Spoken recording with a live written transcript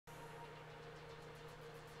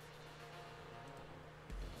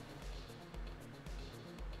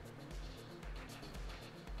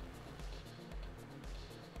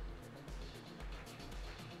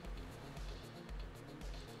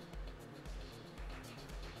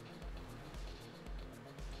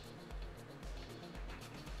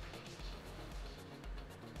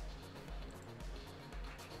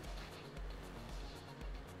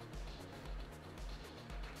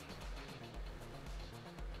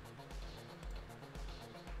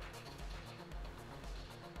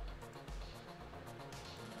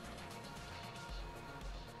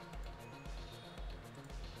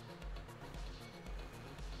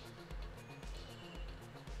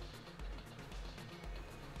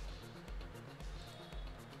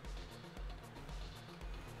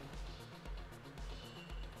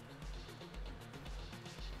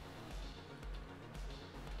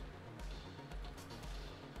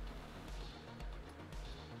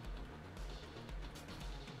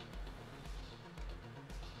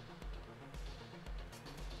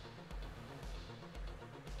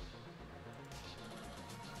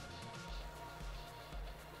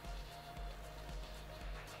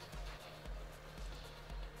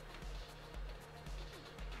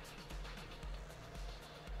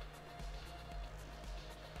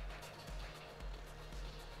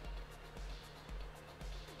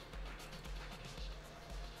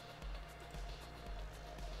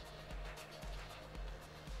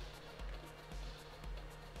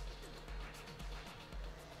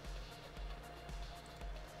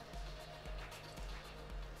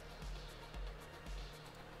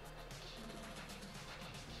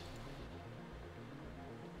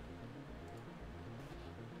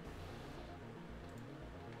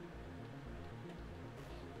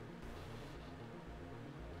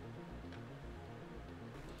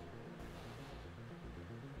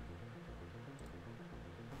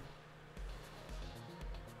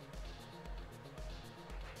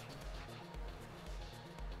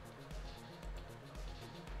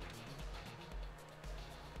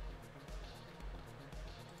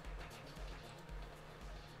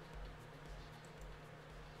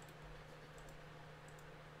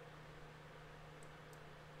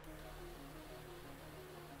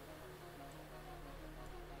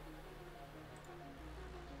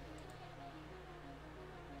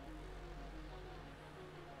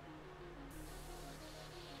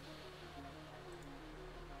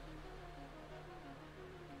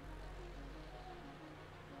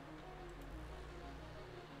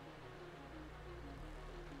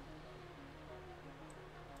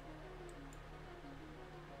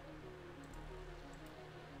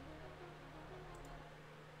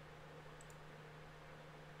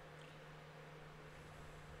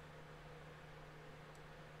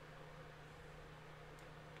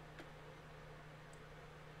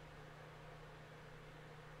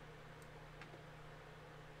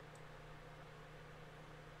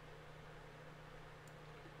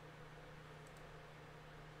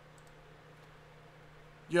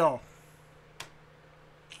Yo,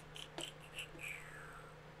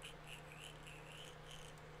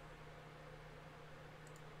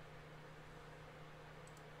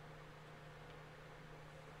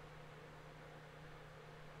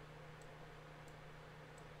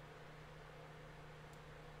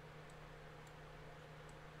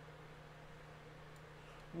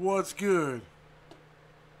 what's good?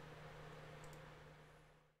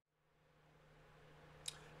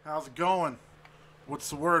 How's it going?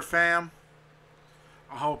 What's the word, fam?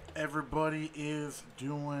 I hope everybody is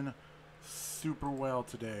doing super well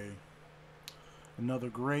today. Another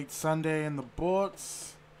great Sunday in the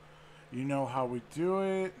books. You know how we do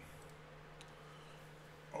it.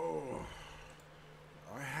 Oh,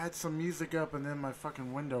 I had some music up and then my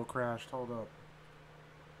fucking window crashed. Hold up.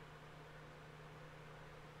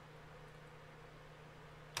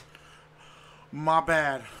 My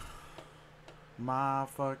bad. My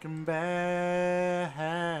fucking bad.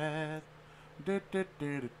 Did, did,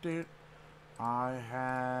 did, did, did. I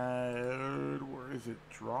had. Where is it?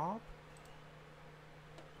 Drop?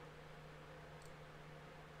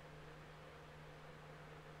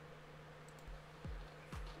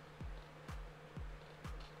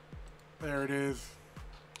 There it is.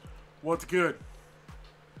 What's good?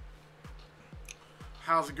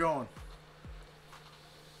 How's it going?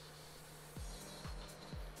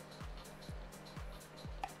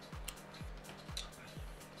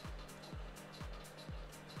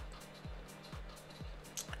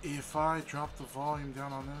 If I drop the volume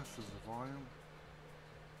down on this, is the volume?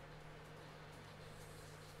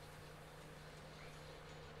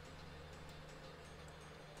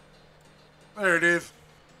 There it is.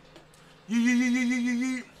 Yee yee yee yee yee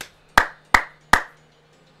yee yee.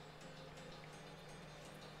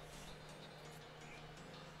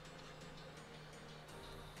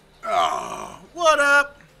 Oh, what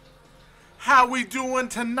up? How we doing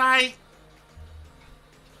tonight?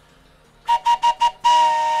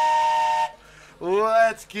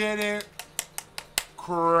 Let's get it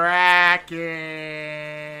cracking.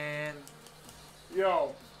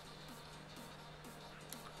 Yo.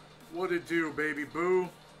 What it do, baby boo?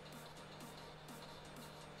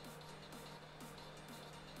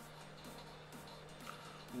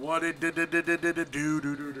 What it do that.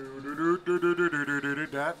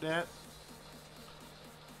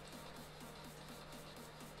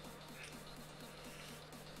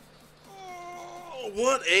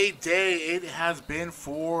 What a day it has been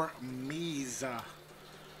for me.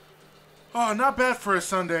 Oh, not bad for a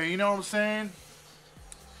Sunday, you know what I'm saying?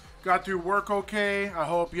 Got through work okay. I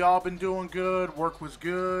hope y'all been doing good. Work was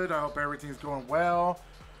good. I hope everything's going well.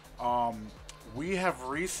 We have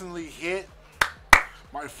recently hit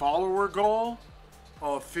my follower goal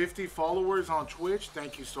of 50 followers on Twitch.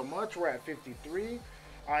 Thank you so much. We're at 53.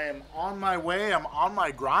 I am on my way. I'm on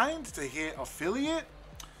my grind to hit affiliate.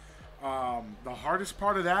 The hardest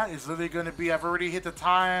part of that is literally going to be, I've already hit the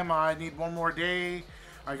time. I need one more day.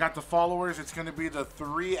 I got the followers. It's going to be the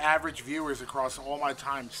 3 average viewers across all my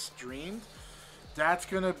time streamed. That's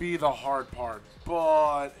going to be the hard part.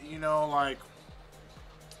 But, you know, like,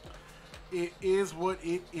 it is what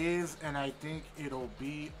it is, and I think it'll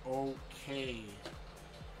be okay.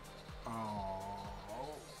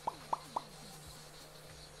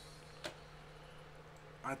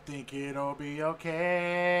 I think it'll be okay.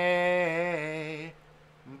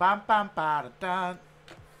 Bam, bam, ba, da, da.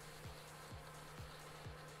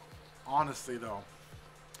 Honestly, though,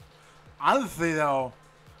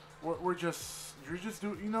 you're just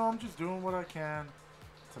doing, you know, I'm just doing what I can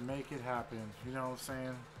to make it happen. You know what I'm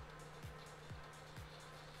saying?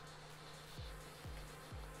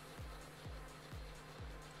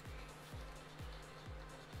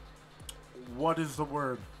 What is the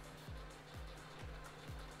word?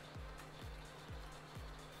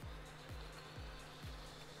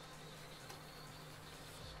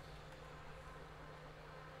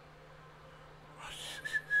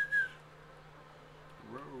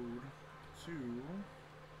 Road to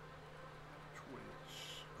Twitch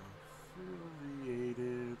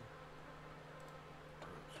affiliated.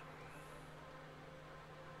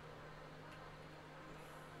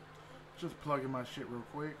 Just plugging my shit real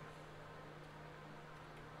quick.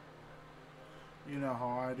 You know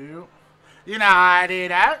how I do. You know how I do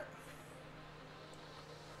that.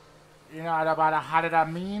 You know about how did I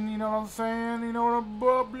mean? You know what I'm saying? You know what I'm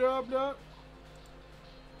blah blah blah.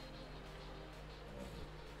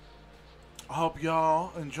 I hope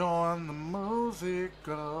y'all enjoying the music,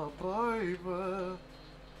 baby.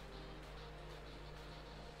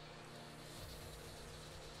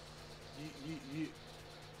 Yeah.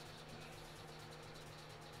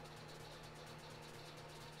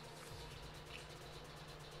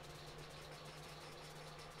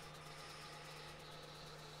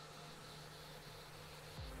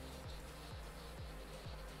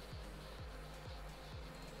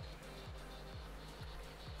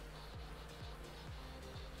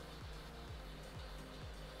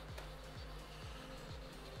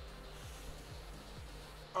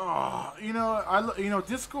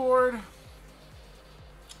 Discord.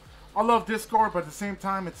 I love Discord, but at the same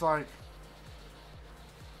time, it's like,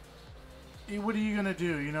 what are you gonna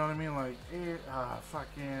do? You know what I mean? Like,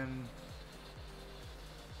 fucking,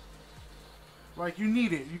 like, you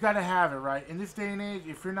need it. You gotta have it, right? In this day and age,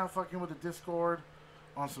 if you're not fucking with the Discord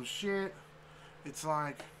on some shit, it's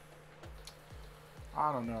like,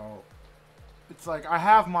 I don't know. It's like, I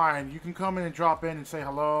have mine. You can come in and drop in and say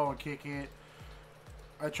hello and kick it.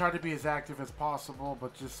 I try to be as active as possible,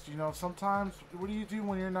 but just, sometimes, what do you do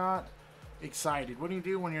when you're not excited? What do you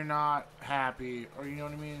do when you're not happy? Or, you know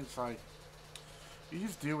what I mean? It's like, you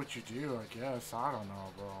just do what you do, I guess. I don't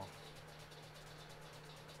know, bro.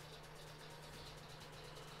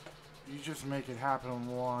 You just make it happen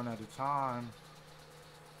one at a time.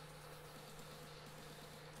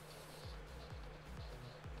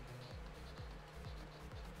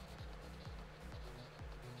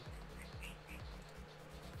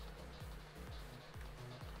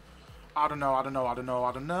 I don't know.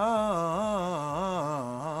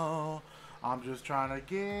 I'm just trying to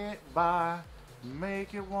get by.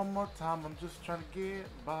 Make it one more time. I'm just trying to get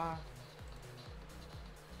by.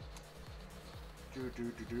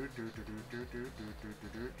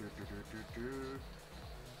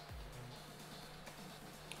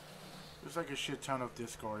 There's like a shit ton of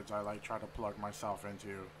Discords I like try to plug myself into,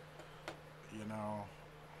 you know.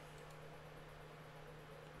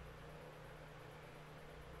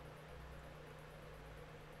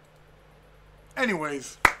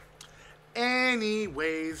 Anyways,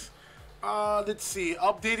 let's see.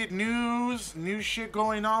 Updated news, new shit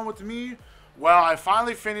going on with me. Well, I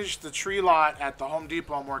finally finished the tree lot at the Home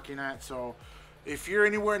Depot I'm working at. So, if you're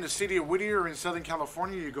anywhere in the city of Whittier or in Southern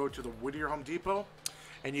California, you go to the Whittier Home Depot,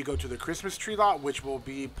 and you go to the Christmas tree lot, which will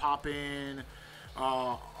be popping.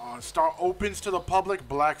 Opens to the public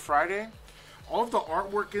Black Friday. All of the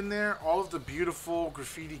artwork in there, all of the beautiful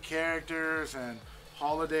graffiti characters and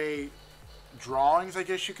holiday drawings, I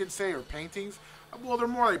guess you could say, or paintings. Well, they're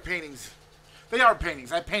more like paintings. They are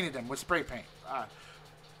paintings. I painted them with spray paint.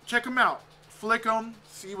 Check them out. Flick them.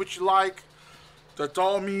 See what you like. That's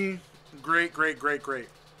all me. Great.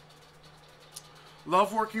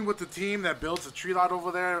 Love working with the team that builds the tree lot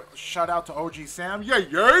over there. Shout out to OG Sam.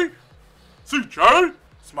 Yay! CJ!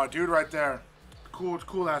 It's my dude right there.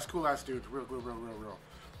 Cool ass dude.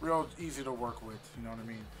 Real easy to work with. You know what I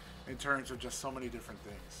mean? In terms of just so many different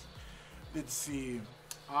things. Let's see.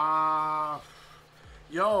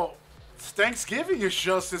 Yo, Thanksgiving is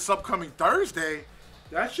just this upcoming Thursday.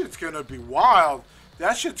 That shit's gonna be wild.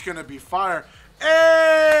 That shit's gonna be fire.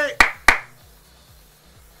 Hey!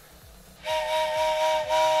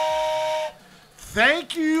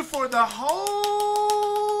 Thank you for the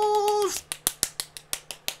host.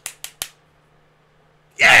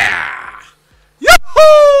 Yeah!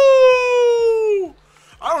 Yahoo!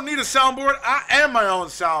 I don't need a soundboard. I am my own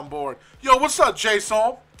soundboard. Yo, what's up,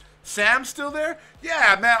 J-Soul? Sam still there?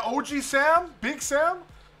 Yeah, man. OG Sam? Big Sam?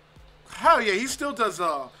 Hell yeah, he still does,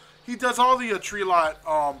 he does all the tree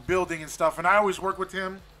lot building and stuff, and I always work with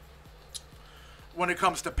him when it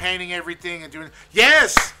comes to painting everything and doing...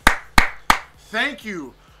 Yes! Thank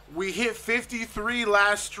you. We hit 53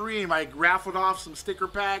 last stream. I raffled off some sticker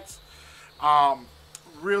packs.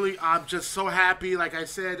 Really, I'm just so happy. Like I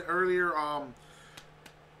said earlier, on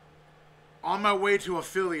my way to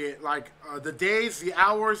affiliate, like the days, the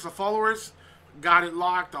hours, the followers, got it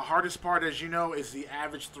locked. The hardest part, as you know, is the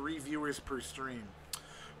average 3 viewers per stream.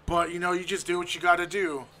 But, you know, you just do what you got to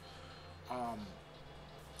do.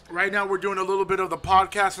 Right now, we're doing a little bit of the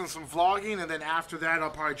podcast and some vlogging, and then after that, I'll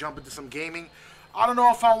probably jump into some gaming. I don't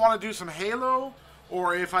know if I want to do some Halo,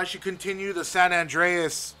 or if I should continue the San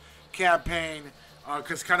Andreas campaign,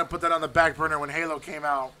 because kind of put that on the back burner when Halo came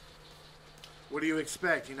out. What do you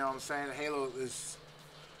expect? You know what I'm saying? Halo is...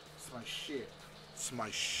 It's my shit. It's my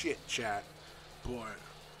shit, chat. Boy.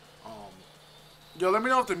 Yo, let me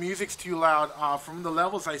know if the music's too loud. From the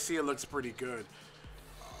levels I see, it looks pretty good.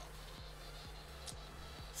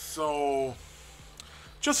 So...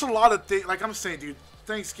 Just a lot of things. Like I'm saying, dude,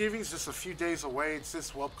 Thanksgiving's just a few days away. It's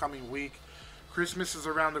this upcoming week. Christmas is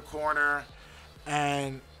around the corner.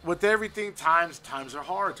 And with everything, times are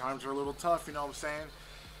hard. Times are a little tough, you know what I'm saying?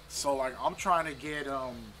 So, like, I'm trying to get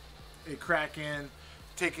it cracking,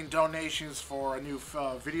 taking donations for a new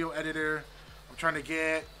video editor. I'm trying to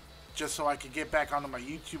get, just so I can get back onto my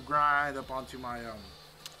YouTube grind, up onto my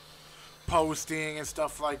posting and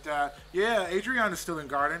stuff like that. Yeah, Adriana's still in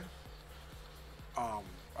Garden.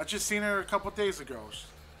 I just seen her a couple days ago.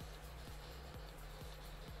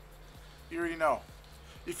 You already know.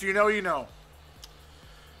 If you know, you know.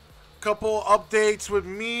 Couple updates with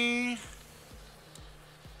me.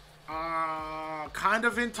 Kind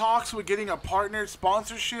of in talks with getting a partner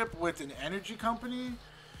sponsorship with an energy company.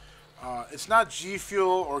 It's not G Fuel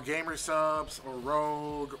or Gamer Subs or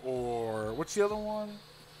Rogue or what's the other one?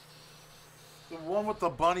 The one with the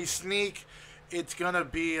bunny sneak. It's gonna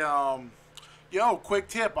be yo, quick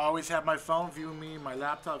tip. I always have my phone viewing me, my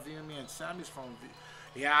laptop viewing me, and Sammy's phone view.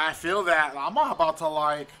 Yeah, I feel that. I'm not about to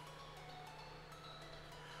like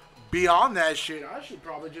be on that shit. I should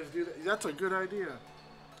probably just do that. That's a good idea.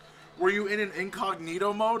 Were you in an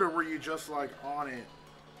incognito mode or were you just like on it?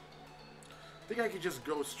 I think I could just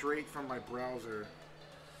go straight from my browser.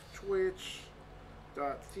 Twitch.tv.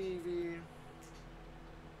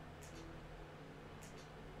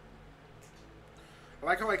 I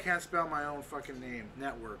like how I can't spell my own fucking name.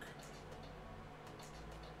 Network.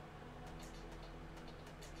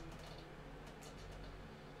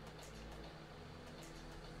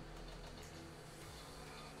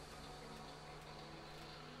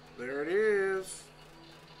 There it is.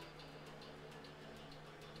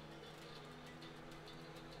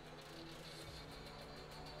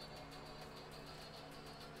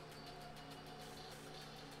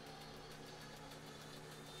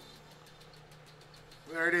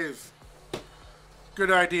 There it is.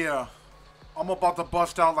 Good idea. I'm about to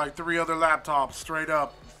bust out like 3 other laptops straight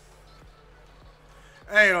up.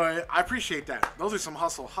 Anyway, I appreciate that. Those are some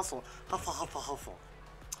hustle.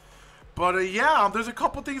 But yeah, there's a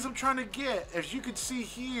couple things I'm trying to get. As you can see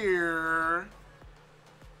here,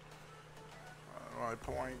 how do I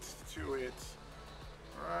point to it?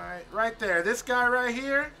 Right there. This guy right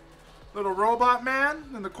here, little robot man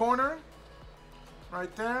in the corner,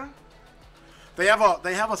 right there. They have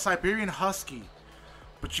a Siberian Husky,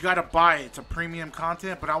 but you gotta buy it. It's a premium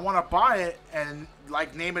content, but I want to buy it and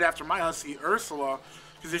like name it after my Husky, Ursula,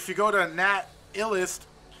 because if you go to Nat Illest,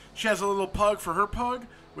 she has a little pug for her pug,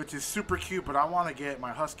 which is super cute. But I want to get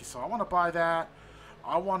my Husky, so I want to buy that.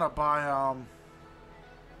 I want to buy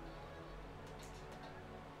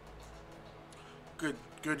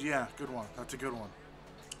good, yeah, good one. That's a good one.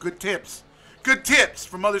 Good tips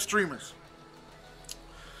from other streamers.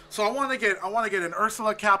 So I want to get an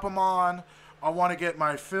Ursula Capamon. I want to get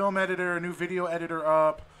my film editor, a new video editor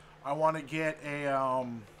up. I want to get a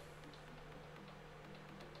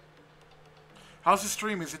how's the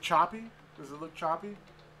stream? Is it choppy? Does it look choppy?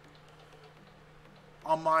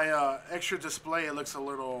 On my extra display, it looks a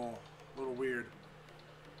little weird.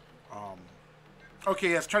 Okay,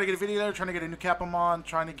 yes, trying to get a video editor, trying to get a new Capamon,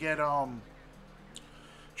 trying to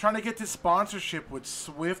get this sponsorship with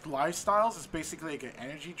Swift Lifestyles. It's basically like an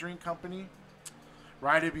energy drink company,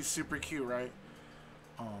 right? It'd be super cute, right?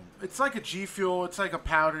 It's like a G Fuel. It's like a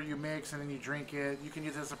powder you mix and then you drink it. You can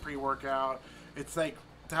use it as a pre-workout. It's like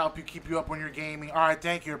to help you keep you up when you're gaming. All right,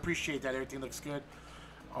 thank you. Appreciate that. Everything looks good.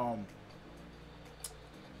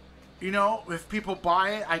 You know, if people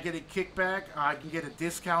buy it, I get a kickback. I can get a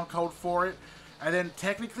discount code for it. And then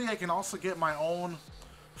technically I can also get my own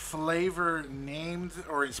flavor named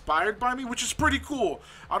or inspired by me, which is pretty cool.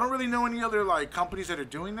 I don't really know any other like companies that are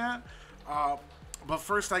doing that, but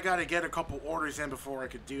first I got to get a couple orders in before I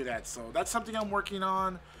could do that. So that's something I'm working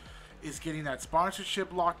on, is getting that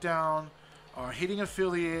sponsorship locked down, hitting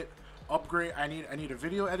affiliate, upgrade. I need a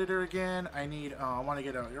video editor again. I want to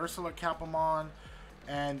get a Ursula Capamon,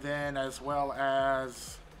 and then as well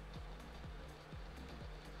as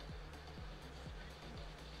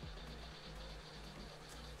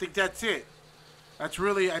I think that's it. I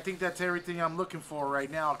think that's everything I'm looking for right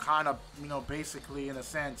now, kind of, you know, basically in a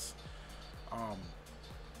sense.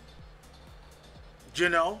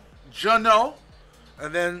 Jano.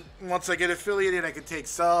 And then once I get affiliated, I can take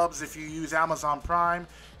subs. If you use Amazon Prime,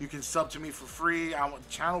 you can sub to me for free. I want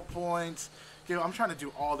channel points. You know, I'm trying to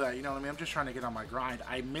do all that, you know what I mean? I'm just trying to get on my grind.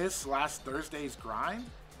 I missed last Thursday's grind.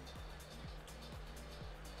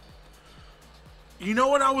 You know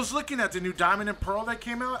what? I was looking at the new Diamond and Pearl that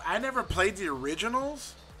came out. I never played the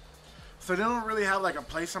originals, so they don't really have like a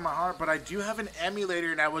place in my heart. But I do have an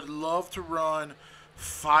emulator, and I would love to run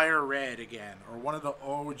Fire Red again, or one of the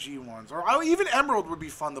OG ones, or even Emerald would be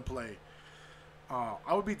fun to play.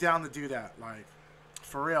 I would be down to do that, like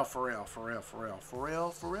for real. I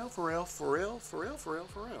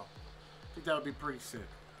think that would be pretty sick.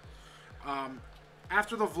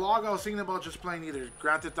 After the vlog, I was thinking about just playing either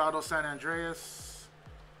Grand Theft Auto San Andreas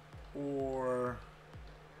or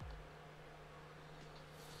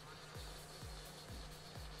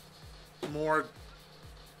more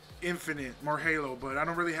Infinite, more Halo, but I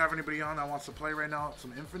don't really have anybody on that wants to play right now.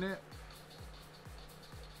 Some Infinite.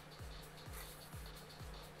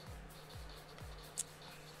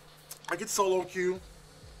 I get solo queue.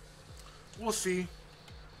 We'll see.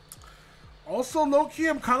 Also, low-key,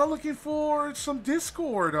 I'm kind of looking for some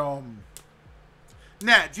Discord.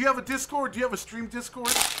 Nat, do you have a Discord? Do you have a stream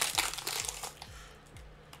Discord?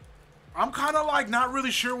 I'm kind of like not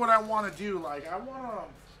really sure what I want to do. Like, I want to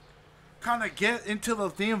kind of get into the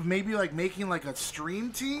thing of maybe like making like a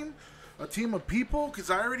stream team, a team of people, because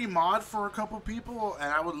I already mod for a couple people,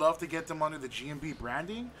 and I would love to get them under the GMB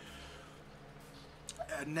branding.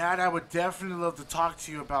 And Nat, I would definitely love to talk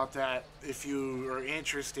to you about that if you are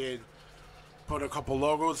interested. Put a couple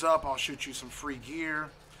logos up. I'll shoot you some free gear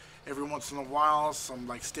every once in a while, some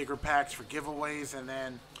like sticker packs for giveaways, and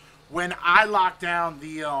then when I lock down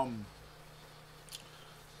the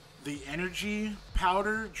energy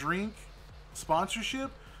powder drink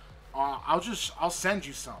sponsorship, I'll send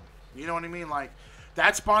you some. You know what I mean? Like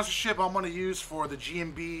that sponsorship I'm gonna use for the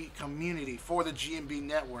GMB community, for the GMB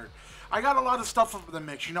network. I got a lot of stuff up in the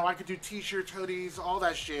mix. You know, I could do t-shirts, hoodies, all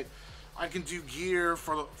that shit. I can do gear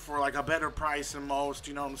for like a better price than most.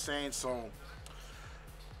 You know what I'm saying? So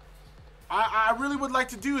I really would like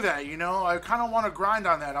to do that, you know? I kind of want to grind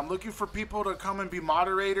on that. I'm looking for people to come and be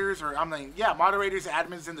moderators, or moderators,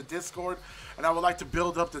 admins in the Discord, and I would like to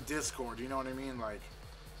build up the Discord, you know what I mean? Like,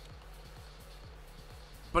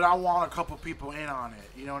 but I want a couple people in on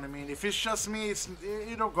it, you know what I mean? If it's just me,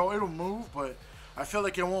 it'll move, but I feel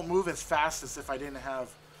like it won't move as fast as if I didn't have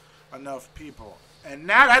enough people. And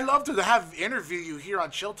Nat, I'd love to interview you here on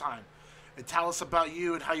Chill Time and tell us about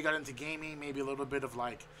you and how you got into gaming, maybe a little bit of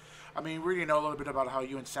like, I mean, we already know a little bit about how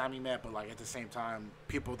you and Sammy met, but like at the same time,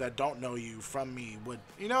 people that don't know you from me would,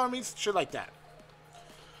 you know what I mean? Shit like that.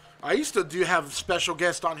 I used to have special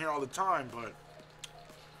guests on here all the time, but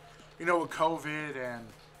you know, with COVID and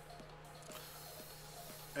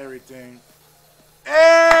everything.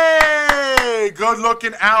 Hey, good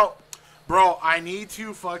looking out. Bro, I need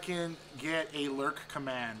to fucking get a lurk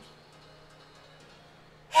command.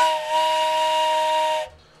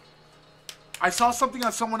 I saw something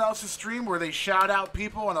on someone else's stream where they shout out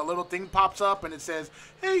people and a little thing pops up and it says,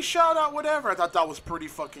 hey, shout out whatever. I thought that was pretty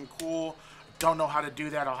fucking cool. Don't know how to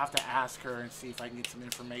do that. I'll have to ask her and see if I can get some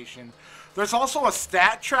information. There's also a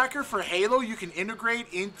stat tracker for Halo you can integrate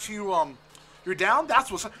into, you're down?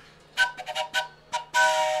 That's what's up.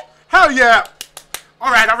 Hell yeah.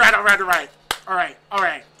 All right.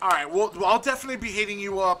 Well, I'll definitely be hitting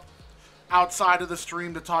you up outside of the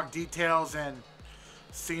stream to talk details and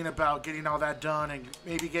seeing about getting all that done, and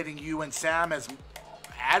maybe getting you and Sam as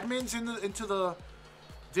admins into the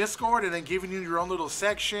Discord, and then giving you your own little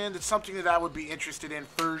section. It's something that I would be interested in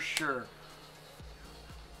for sure.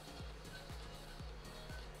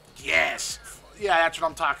 Yes. Yeah, that's what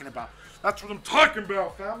I'm talking about. That's what I'm talking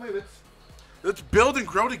about, family. Let's build and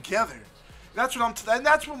grow together. That's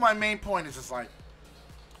what my main point is. It's like,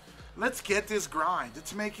 let's get this grind.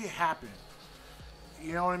 Let's make it happen.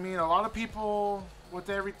 You know what I mean? A lot of people with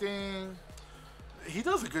everything, he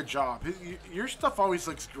does a good job. Your stuff always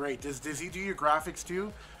looks great. Does he do your graphics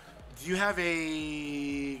too? Do you have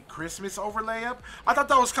a Christmas overlay up? I thought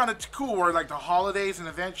that was kind of cool, where like the holidays and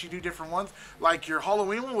events you do different ones. Like your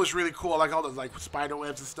Halloween one was really cool. I like all the like spider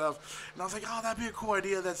webs and stuff. And I was like, oh, that'd be a cool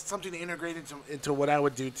idea. That's something to integrate into what I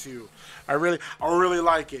would do too. I really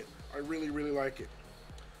like it. I really like it.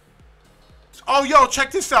 Oh, yo,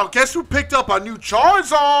 check this out. Guess who picked up a new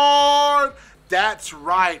Charizard? That's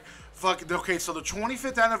right. Okay, so the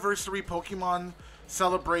 25th anniversary Pokemon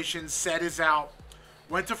celebration set is out.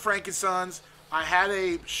 Went to Frankenson's. I had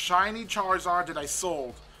a shiny Charizard that I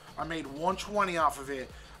sold. I made 120 off of it.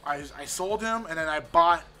 I sold him, and then I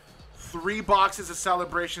bought 3 boxes of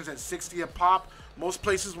celebrations at 60 a pop. Most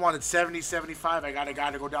places wanted 70, 75. I got a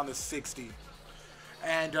guy to go down to 60.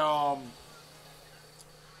 And I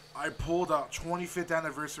pulled a 25th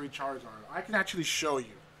anniversary Charizard. I can actually show you.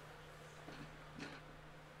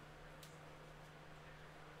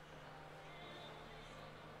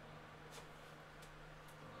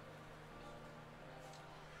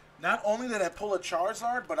 Not only did I pull a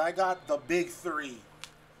Charizard, but I got the big 3.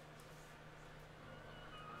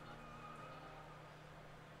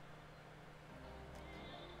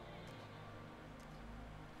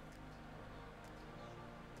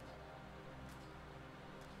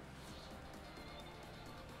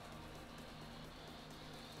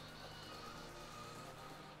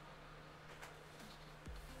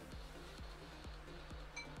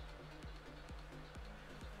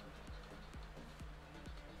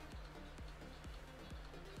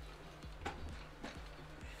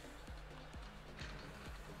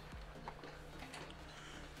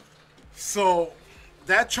 So,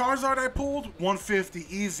 that Charizard I pulled, 150,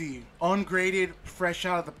 easy, ungraded, fresh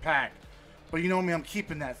out of the pack. But you know me, I'm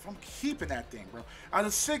keeping that thing, bro. Out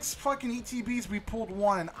of 6 fucking ETBs, we pulled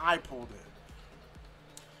 1 and I pulled it.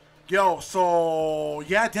 Yo, so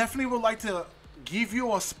yeah, definitely would like to give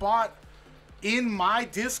you a spot in my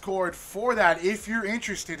Discord for that if you're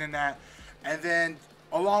interested in that. And then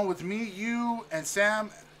along with me, you and Sam,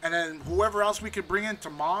 and then whoever else we could bring in to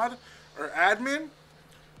mod or admin,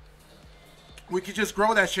 we could just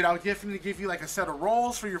grow that shit. I would definitely give you like a set of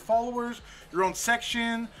roles for your followers, your own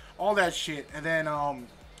section, all that shit. And then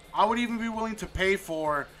I would even be willing to pay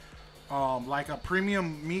for like a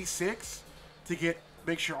premium Me 6 to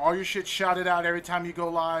make sure all your shit shouted out every time you go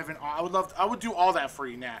live. And I would do all that for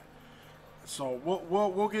you, Nat. So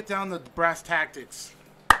we'll get down to brass tactics.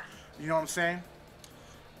 You know what I'm saying?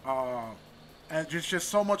 And there's just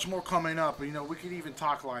so much more coming up. You know, we could even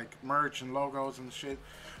talk like merch and logos and shit.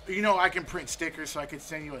 You know, I can print stickers, so I could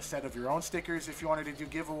send you a set of your own stickers if you wanted to do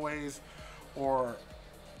giveaways, or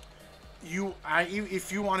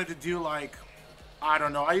if you wanted to do like, I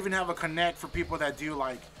don't know. I even have a connect for people that do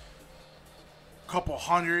like a couple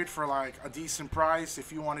hundred for like a decent price.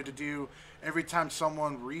 If you wanted to do every time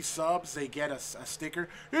someone resubs, they get a sticker.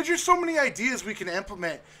 There's just so many ideas we can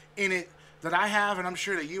implement in it that I have, and I'm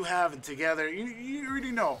sure that you have, and together, you already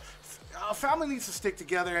know. A family needs to stick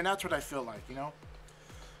together, and that's what I feel like, you know?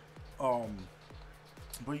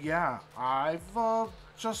 But yeah, I've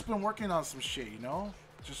just been working on some shit, you know?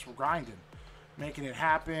 Just grinding. Making it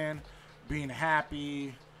happen, being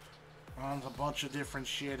happy, on a bunch of different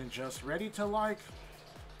shit, and just ready to, like,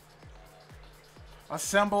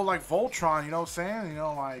 assemble, like, Voltron, you know what I'm saying? You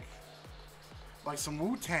know, like some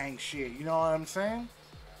Wu-Tang shit, you know what I'm saying?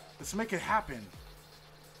 Let's make it happen.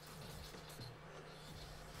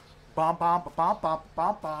 Bom, bom, bom, bom,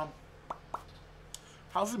 bom, bom.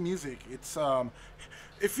 How's the music? It's,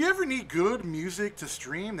 if you ever need good music to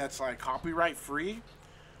stream that's, like, copyright free,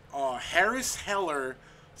 Harris Heller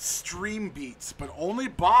stream beats, but only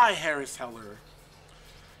by Harris Heller.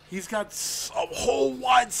 He's got a whole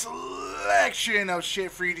wide selection of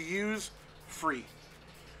shit for you to use, free.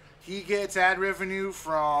 He gets ad revenue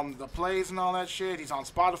from the plays and all that shit. He's on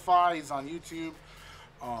Spotify. He's on YouTube.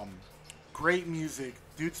 Great music.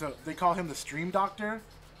 Dude, so they call him the Stream Doctor.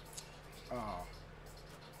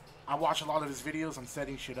 I watch a lot of his videos on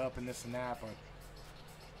setting shit up and this and that, but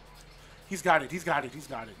he's got it. He's got it. He's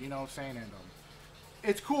got it. You know what I'm saying? And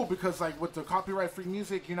it's cool because, like, with the copyright-free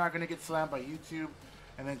music, you're not going to get slammed by YouTube,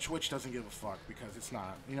 and then Twitch doesn't give a fuck because it's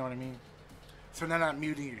not. You know what I mean? So they're not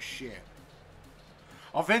muting your shit.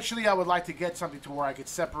 Eventually, I would like to get something to where I could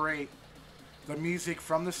separate the music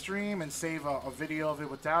from the stream and save a video of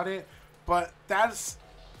it without it. But that's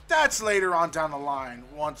later on down the line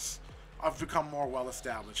once I've become more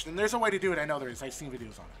well-established. And there's a way to do it. I know there is. I've seen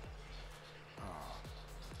videos on it.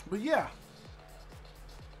 But yeah.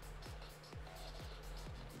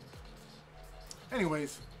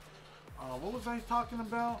 Anyways, what was I talking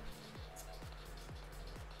about?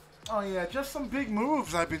 Oh yeah, just some big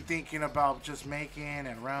moves I've been thinking about just making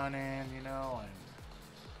and running, you know,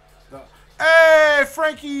 and hey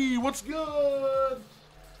Frankie, what's good?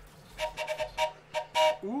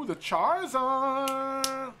 Ooh, the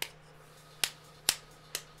Charizard.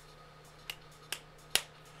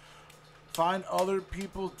 Find other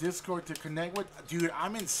people's Discord to connect with. Dude,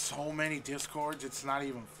 I'm in so many Discords, it's not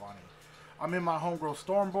even funny. I'm in my Homegrown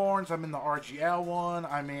Stormborns, I'm in the RGL one,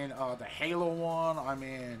 I'm in the Halo one, I'm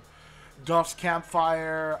in Duff's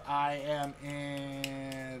Campfire, I am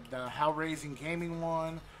in the Hellraising Gaming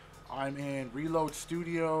one, I'm in Reload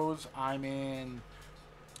Studios, I'm in,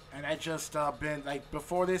 and I just been, like,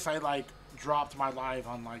 before this, I, like, dropped my live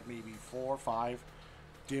on, like, maybe 4 or 5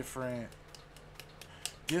 different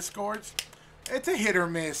Discords. It's a hit or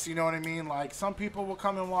miss, you know what I mean? Like, some people will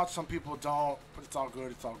come and watch, some people don't, but it's all good,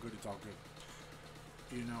 it's all good, it's all good.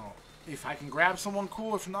 You know, if I can grab someone,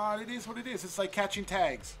 cool. If not, it is what it is. It's like catching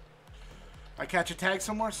tags. I catch a tag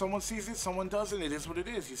somewhere, someone sees it, someone doesn't. It is what it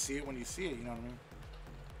is. You see it when you see it, you know what I mean?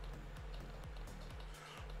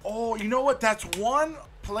 Oh, you know what? That's one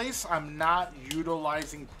place I'm not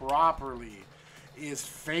utilizing properly is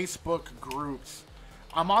Facebook groups.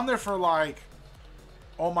 I'm on there for, like,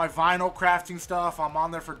 all my vinyl crafting stuff. I'm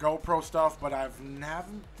on there for GoPro stuff, but I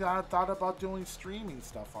haven't thought about doing streaming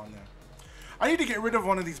stuff on there. I need to get rid of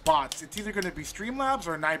one of these bots. It's either going to be Streamlabs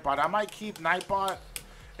or Nightbot. I might keep Nightbot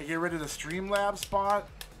and get rid of the Streamlabs bot.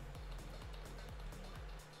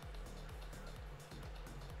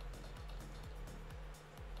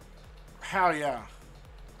 Hell yeah.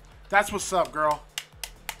 That's what's up, girl.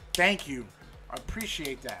 Thank you. I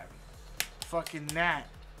appreciate that. Fucking Nat.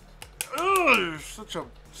 Ugh, such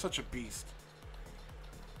a beast.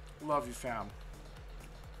 Love you, fam.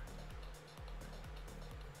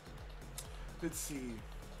 Let's see.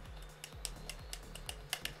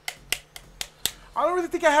 I don't really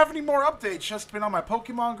think I have any more updates. Just been on my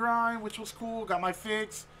Pokemon grind, which was cool. Got my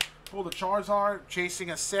fix. Pulled the Charizard.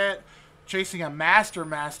 Chasing a set. Chasing a Master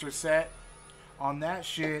set. On that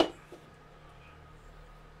shit.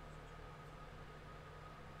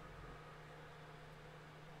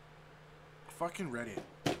 Fucking Reddit.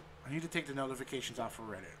 I need to take the notifications off for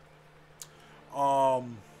Reddit.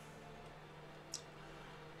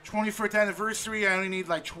 21st anniversary. I only need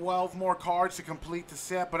like 12 more cards to complete the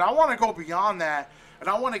set, but I want to go beyond that, and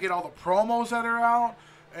I want to get all the promos that are out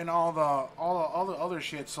and all the other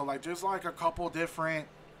shit. So like, there's like a couple different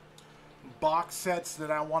box sets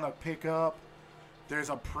that I want to pick up. There's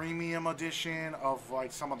a premium edition of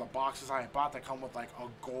like some of the boxes I bought that come with like a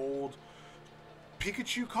gold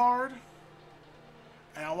Pikachu card.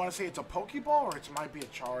 And I want to say it's a Pokeball or it might be a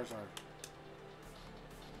Charizard.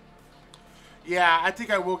 Yeah, I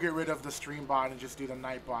think I will get rid of the stream bot and just do the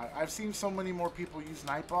night bot. I've seen so many more people use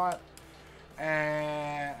night bot.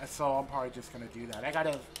 And so I'm probably just going to do that. I got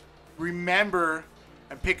to remember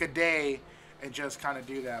and pick a day and just kind of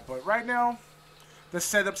do that. But right now, the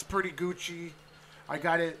setup's pretty Gucci. I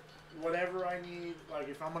got it, whatever I need. Like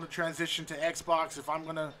if I'm going to transition to Xbox, if I'm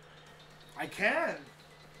going to, I can.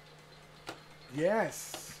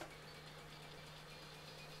 Yes.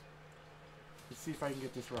 Let's see if I can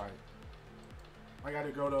get this right. I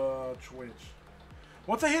gotta go to Twitch.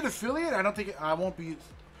 Once I hit affiliate, I don't think I won't be.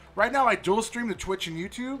 Right now, I dual stream to Twitch and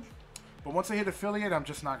YouTube, but once I hit affiliate, I'm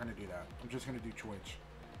just not gonna do that. I'm just gonna do Twitch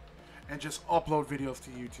and just upload videos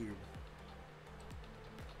to YouTube.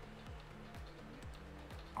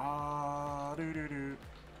 Doo.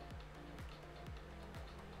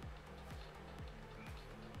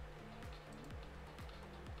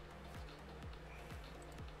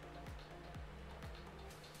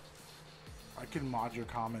 I can mod your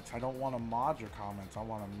comments. I don't want to mod your comments. I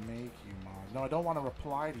want to make you mod. No, I don't want to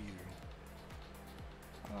reply to you.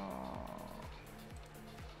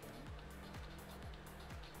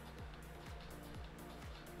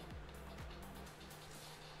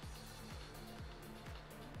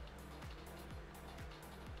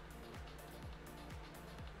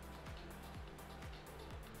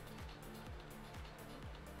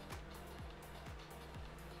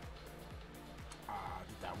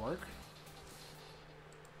 Did that work?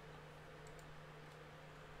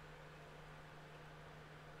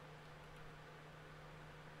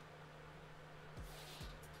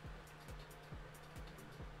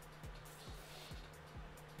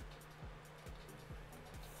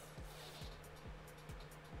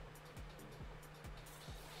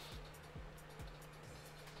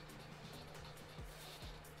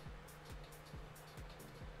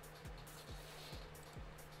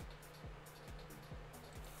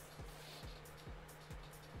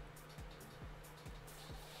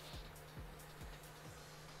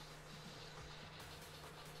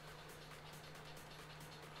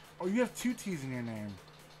 Oh, you have two T's in your name.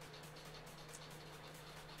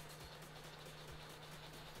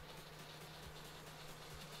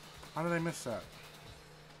 How did I miss that?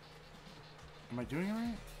 Am I doing it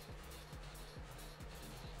right?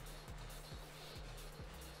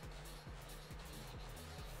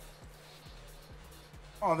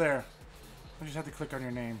 Oh, there. I just had to click on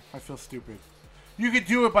your name. I feel stupid. You could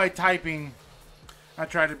do it by typing. I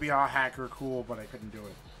tried to be all hacker cool, but I couldn't do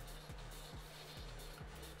it.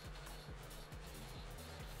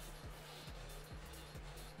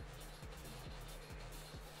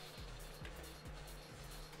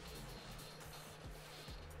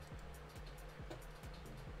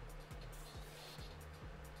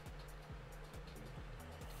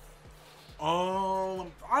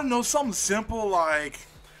 I don't know, something simple like,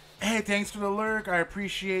 hey, thanks for the lurk. I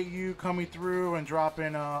appreciate you coming through and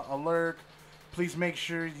dropping a lurk. Please make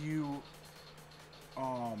sure you,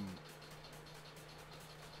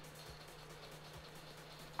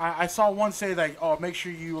 I saw one say like, oh, make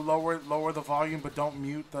sure you lower the volume, but don't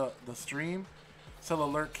mute the stream, so the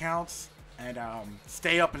lurk counts, and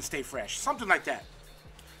stay up and stay fresh. Something like that.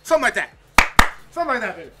 Something like that. Something like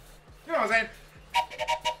that, baby. You know what I'm saying?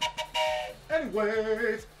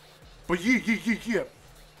 Anyways, but yeah.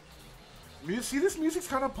 See, this music's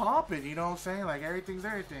kind of popping, you know what I'm saying? Like, everything's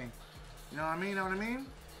everything. You know what I mean? Know what I mean?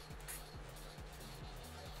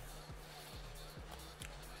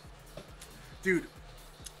 Dude,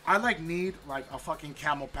 I, like, need, like, a fucking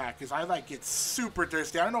camel pack, because I, like, get super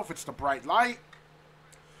thirsty. I don't know if it's the bright light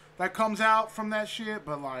that comes out from that shit,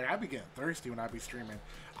 but, like, I be getting thirsty when I be streaming.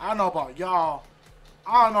 I don't know about y'all.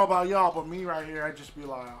 But me right here, I just be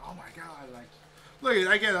like, oh my god, like, look,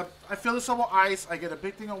 I fill this up with ice, I get a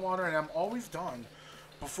big thing of water, and I'm always done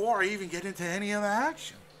before I even get into any of the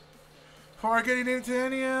action. before getting into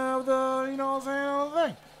any of the, you know what I'm saying, other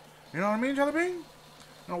thing. You know what I mean, Jelly Bean? You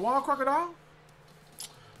know, wild crocodile?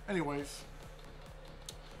 Anyways.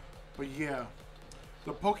 But yeah.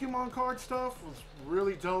 The Pokemon card stuff was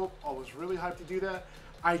really dope. I was really hyped to do that.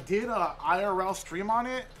 I did a IRL stream on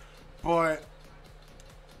it, but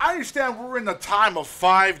I understand we're in the time of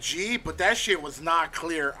 5G, but that shit was not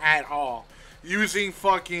clear at all. Using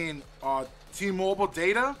fucking T-Mobile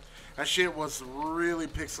data, that shit was really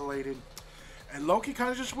pixelated. And Loki kind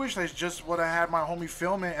of just wished I just would have had my homie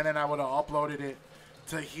film it, and then I would have uploaded it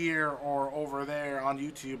to here or over there on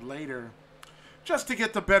YouTube later. Just to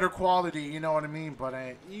get the better quality, you know what I mean? But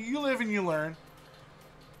you live and you learn.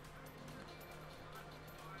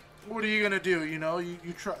 What are you gonna do? You know, you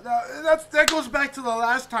try. That goes back to the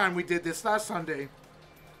last time we did this last Sunday,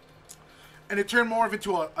 and it turned more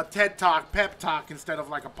into a TED Talk, pep talk instead of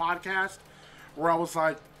like a podcast, where I was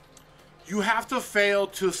like, you have to fail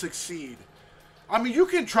to succeed. I mean, you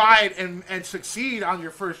can try it and succeed on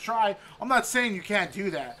your first try. I'm not saying you can't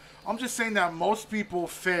do that. I'm just saying that most people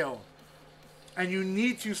fail. And you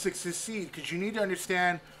need to succeed because you need to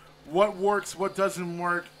understand what works, what doesn't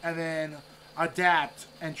work, and then adapt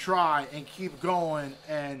and try and keep going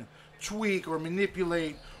and tweak or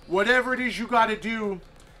manipulate whatever it is you got to do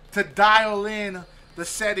to dial in the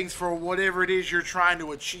settings for whatever it is you're trying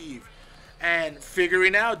to achieve. And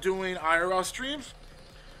figuring out doing IRL streams,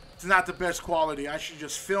 it's not the best quality. I should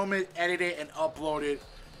just film it, edit it, and upload it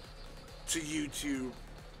to YouTube.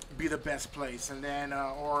 Be the best place, and then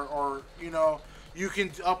or you know, you can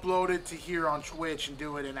upload it to here on Twitch and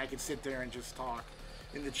do it, and I can sit there and just talk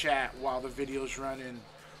in the chat while the video's running,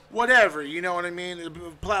 whatever, you know what I mean. The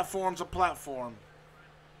platform's a platform,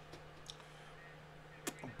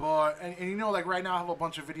 but and you know, like right now I have a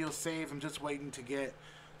bunch of videos saved. I'm just waiting to get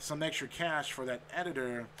some extra cash for that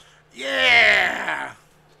editor. Yeah,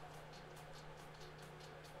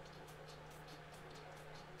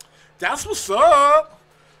 that's what's up.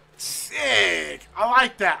 Sick. I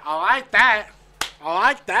like that. I like that. I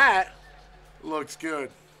like that. Looks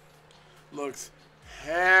good. Looks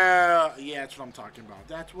hell. Yeah, that's what I'm talking about.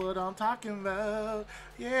 That's what I'm talking about.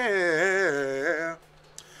 Yeah.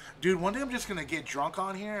 Dude, one day I'm just going to get drunk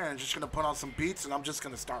on here and I'm just going to put on some beats and I'm just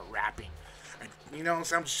going to start rapping. You know what I'm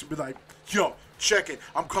saying? I'm just going to be like, yo, check it.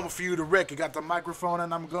 I'm coming for you to wreck it. Got the microphone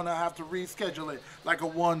and I'm going to have to reschedule it. Like a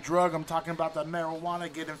one drug. I'm talking about the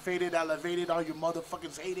marijuana getting faded, elevated. All you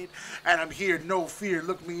motherfuckers hate it. And I'm here, no fear.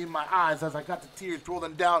 Look me in my eyes as I got the tears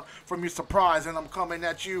rolling down from your surprise. And I'm coming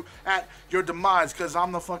at you at your demise. Because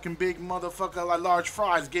I'm the fucking big motherfucker like large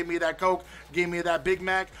fries. Give me that Coke. Give me that Big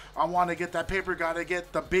Mac. I want to get that paper. Got to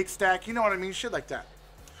get the big stack. You know what I mean? Shit like that.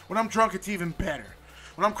 When I'm drunk, it's even better.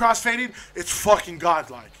 When I'm crossfaded, it's fucking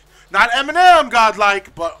godlike. Not Eminem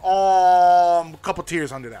godlike, but a couple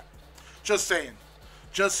tears under that. Just saying.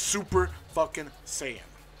 Just super fucking saying.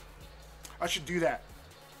 I should do that.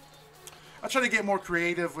 I try to get more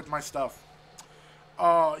creative with my stuff.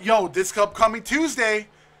 Yo, this upcoming Tuesday,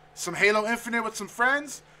 some Halo Infinite with some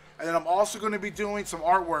friends. And then I'm also going to be doing some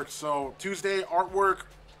artwork. So Tuesday, artwork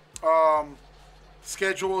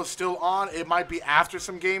schedule is still on. It might be after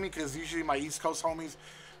some gaming because usually my East Coast homies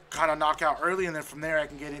kind of knock out early, and then from there I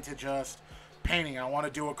can get into just painting. I want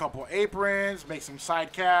to do a couple aprons, make some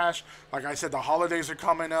side cash. Like I said, the holidays are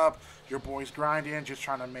coming up. Your boy's grinding, just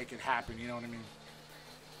trying to make it happen. You know what I mean?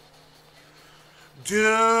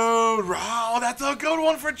 Dude, wow, that's a good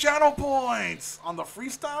one for channel points on the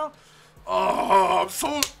freestyle. Oh, that's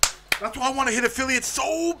why I want to hit affiliates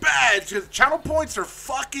so bad, because channel points are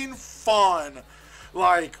fucking fun.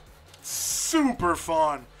 Like, super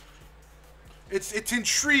fun. It's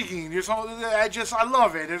intriguing. I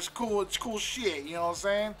love it. It's cool shit. You know what I'm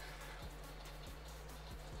saying?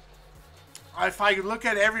 If I look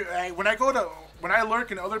at when I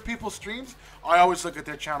lurk in other people's streams, I always look at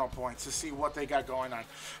their channel points to see what they got going on.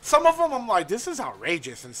 Some of them I'm like, this is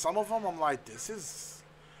outrageous, and some of them I'm like, this is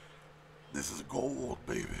gold,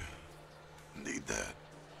 baby. Need that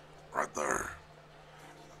right there.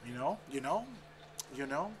 You know.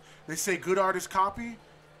 They say good artists copy,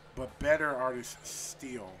 but better artists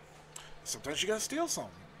steal. Sometimes you gotta steal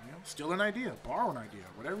something. You know, steal an idea, borrow an idea,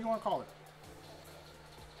 whatever you want to call it.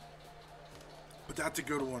 But that's a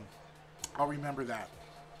good one. I'll remember that.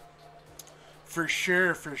 For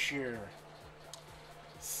sure, for sure.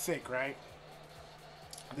 Sick, right?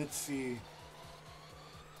 Let's see.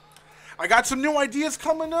 I got some new ideas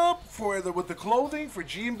coming up with the clothing for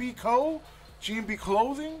GMB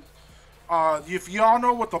Clothing. If y'all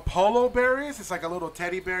know what the polo bear is, it's like a little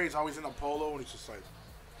teddy bear. He's always in a polo, and it's just like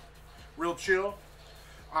real chill.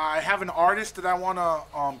 I have an artist that I want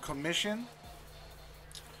to commission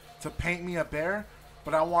to paint me a bear,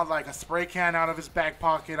 but I want like a spray can out of his back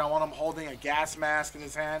pocket. I want him holding a gas mask in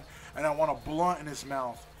his hand, and I want a blunt in his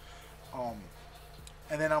mouth.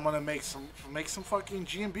 And then I'm gonna make some fucking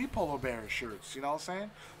GMB Polo Bear shirts. You know what I'm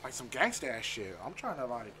saying? Like some gangsta ass shit. I'm trying to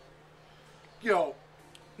like, yo,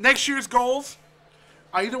 next year's goals.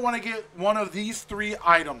 I either want to get one of these 3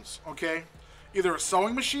 items. Okay, either a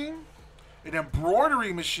sewing machine, an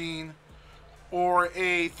embroidery machine, or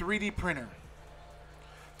a 3D printer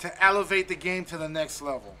to elevate the game to the next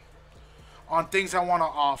level on things I want to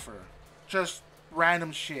offer. Just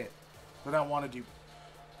random shit that I want to do.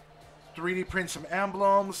 3D print some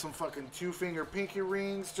emblems, some fucking 2-finger pinky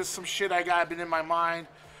rings, just some shit I got been in my mind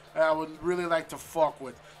that I would really like to fuck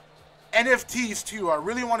with. NFTs too. I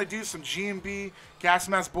really want to do some GMB Gas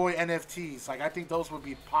Mask Boy NFTs. Like I think those would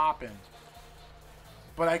be popping.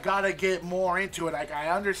 But I gotta get more into it. Like I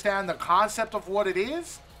understand the concept of what it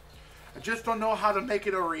is. I just don't know how to make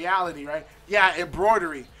it a reality, right? Yeah,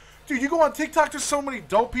 embroidery. Dude, you go on TikTok, there's so many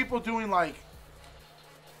dope people doing like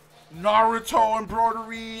Naruto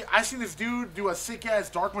embroidery. I seen this dude do a sick ass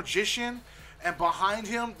dark magician, and behind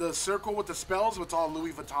him the circle with the spells was all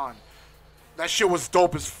Louis Vuitton. That shit was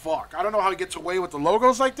dope as fuck. I don't know how he gets away with the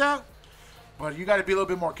logos like that, but you got to be a little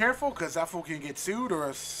bit more careful because that fool can get sued or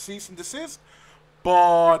a cease and desist.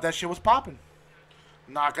 But that shit was popping.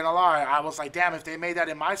 Not gonna lie, I was like, damn, if they made that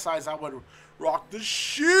in my size, I would rock the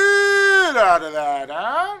shit out of that,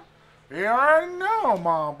 huh? You already know,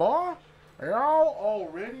 my boy. Y'all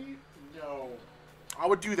already know. I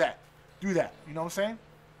would do that. Do that. You know what I'm saying?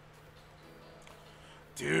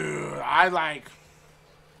 Dude, I like...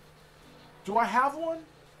 Do I have one?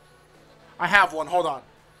 I have one. Hold on.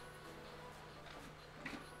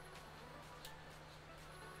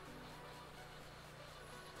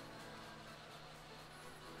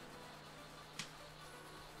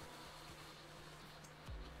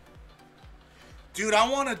 Dude, I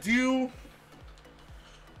want to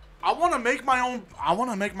make my own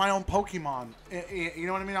Pokemon. You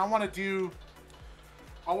know what I mean? I want to do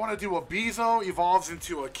a Bezo evolves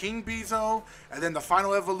into a King Bezo, and then the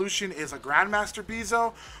final evolution is a Grandmaster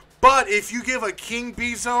Bezo. But if you give a King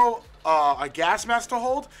Bezo a Gas Mask to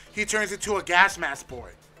hold, he turns into a Gas Mask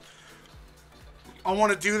Boy. I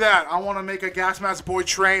want to do that. I want to make a Gas Mask Boy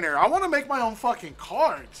trainer. I want to make my own fucking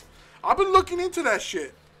cards. I've been looking into that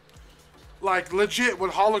shit. Like, legit,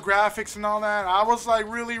 with holographics and all that. I was,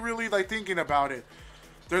 like, really, like, thinking about it.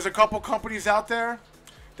 There's a couple companies out there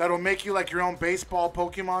that'll make you, like, your own baseball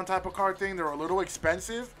Pokemon type of card thing. They're a little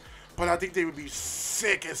expensive, but I think they would be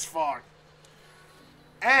sick as fuck.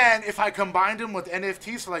 And if I combined them with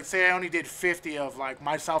NFTs, so, like, say I only did 50 of, like,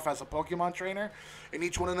 myself as a Pokemon trainer, and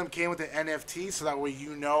each one of them came with an NFT, so that way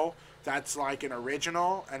you know that's, like, an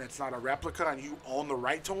original, and it's not a replica, and you own the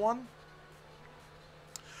right to one.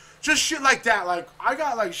 Just shit like that. Like, I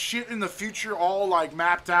got, like, shit in the future all, like,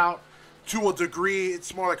 mapped out to a degree.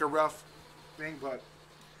 It's more like a rough thing, but...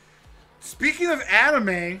 Speaking of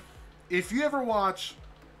anime, if you ever watch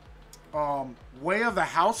Way of the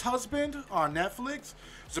House Husband on Netflix,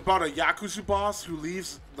 it's about a Yakuza boss who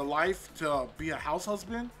leaves the life to be a house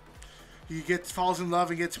husband. He falls in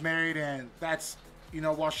love and gets married, and that's, you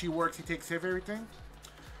know, while she works, he takes care of everything.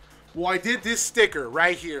 Well, I did this sticker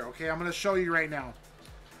right here, okay? I'm going to show you right now.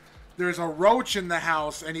 There's a roach in the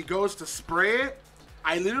house, and he goes to spray it.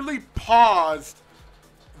 I literally paused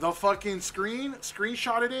the fucking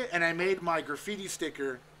screenshotted it, and I made my graffiti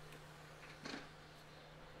sticker.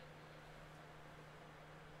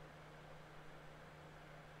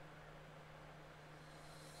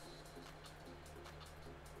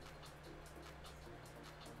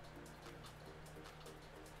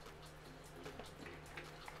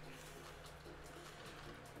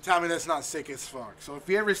 Tell me that's not sick as fuck. So if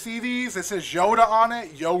you ever see these, it says Yoda on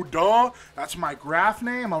it. Yoda. That's my graph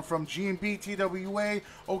name. I'm from GMB, TWA,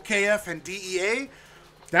 OKF, and DEA.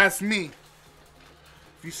 That's me.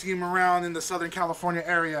 If you see him around in the Southern California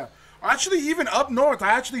area. Actually, even up north,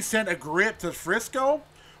 I actually sent a grip to Frisco.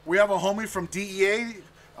 We have a homie from DEA,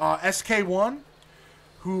 SK1,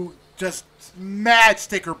 who just mad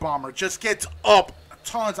sticker bomber. Just gets up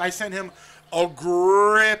tons. I sent him a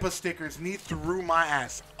grip of stickers, and he threw my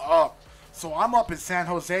ass up. So I'm up in San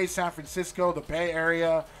Jose, San Francisco, the Bay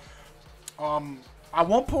Area. At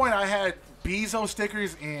one point, I had Bezo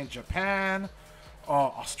stickers in Japan,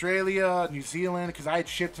 Australia, New Zealand, because I had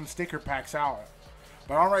shipped some sticker packs out.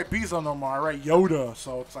 But I don't write Bezo no more. I write Yoda.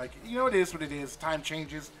 So it's like, you know, it is what it is. Time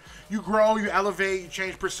changes. You grow, you elevate, you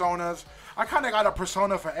change personas. I kind of got a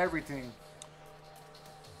persona for everything.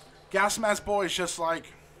 Gas Mask Boy is just like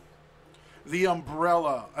the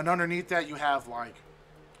umbrella, and underneath that you have like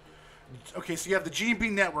Okay, so you have the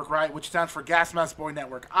GMB Network, right, which stands for Gas Mask Boy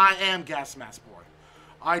Network. I am Gas Mask Boy.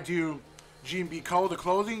 I do GMB Co, the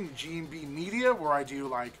clothing, GMB Media, where I do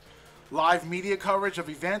like live media coverage of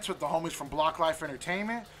events with the homies from Block Life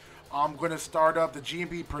Entertainment. I'm going to start up the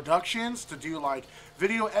GMB Productions to do like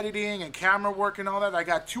video editing and camera work and all that. I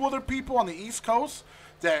got 2 other people on the East Coast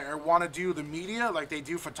that want to do the media, like they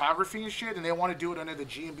do photography and shit, and they want to do it under the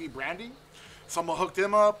GMB branding. So I'm going to hook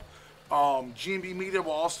them up. GMB Media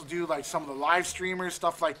will also do like some of the live streamers,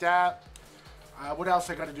 stuff like that. What else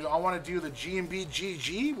I got to do? I want to do the GMB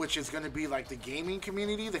GG, which is going to be like the gaming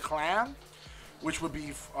community, the clan, which would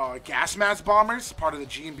be Gas Mask Bombers, part of the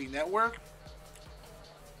GMB Network.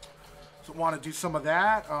 So I want to do some of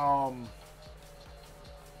that.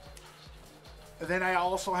 And then I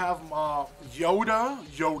also have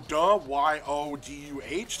Yoda,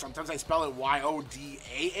 Y-O-D-U-H. Sometimes I spell it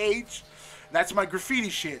Y-O-D-A-H. That's my graffiti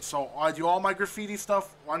shit. So I do all my graffiti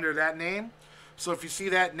stuff under that name. So if you see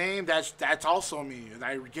that name, that's also me. And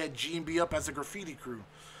I get GMB up as a graffiti crew,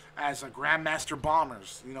 as a Grandmaster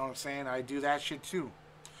Bombers. You know what I'm saying? I do that shit too.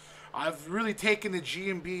 I've really taken the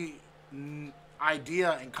GMB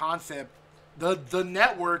idea and concept, the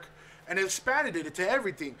network, and expanded it to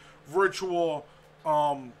everything. Virtual,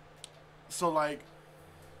 so like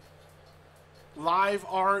live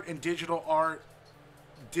art and digital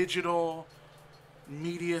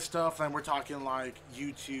media stuff, and we're talking like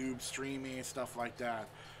YouTube, streaming, and stuff like that.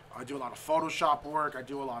 I do a lot of Photoshop work. I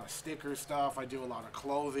do a lot of sticker stuff. I do a lot of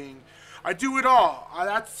clothing. I do it all.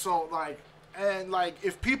 That's so like, and like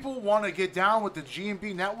if people want to get down with the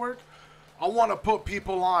GMB network, I want to put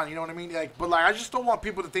people on. You know what I mean? Like, but like I just don't want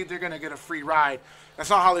people to think they're gonna get a free ride. That's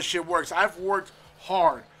not how this shit works. I've worked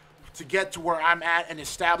hard to get to where I'm at and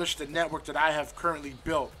establish the network that I have currently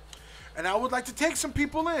built. And I would like to take some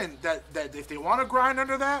people in that if they want to grind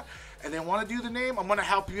under that and they want to do the name, I'm going to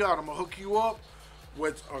help you out. I'm going to hook you up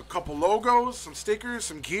with a couple logos, some stickers,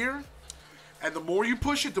 some gear. And the more you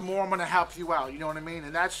push it, the more I'm going to help you out. You know what I mean?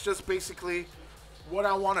 And that's just basically what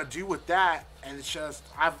I want to do with that. And it's just,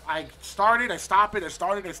 I started, I stop it, I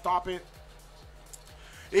started, I stop it.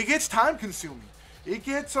 It gets time consuming. It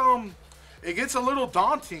gets a little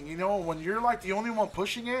daunting, you know, when you're like the only one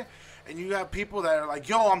pushing it. And you have people that are like,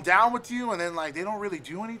 yo, I'm down with you. And then, like, they don't really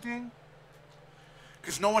do anything.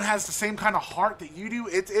 Because no one has the same kind of heart that you do.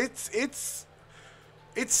 It's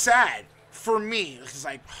sad for me. It's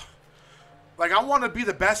like I want to be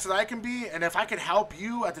the best that I can be. And if I can help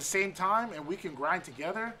you at the same time and we can grind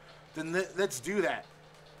together, then let's do that.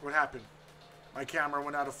 What happened? My camera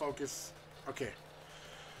went out of focus. Okay.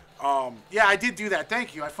 Yeah, I did do that.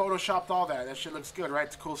 Thank you. I photoshopped all that. That shit looks good, right?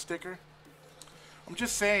 It's a cool sticker. I'm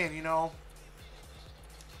just saying, you know,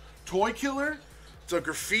 Toy Killer, it's a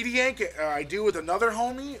graffiti yank I do with another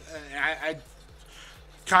homie. I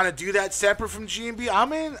kind of do that separate from GMB.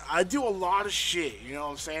 I do a lot of shit, you know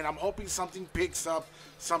what I'm saying? I'm hoping something picks up,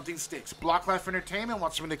 something sticks. Block Life Entertainment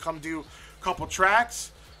wants me to come do a couple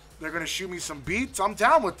tracks. They're going to shoot me some beats. I'm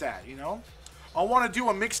down with that, you know? I want to do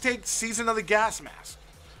a mixtape season of the Gas Mask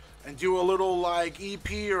and do a little, like, EP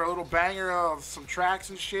or a little banger of some tracks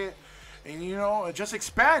and shit. And, you know, just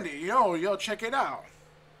expand it. Yo, check it out.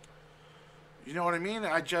 You know what I mean?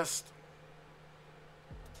 I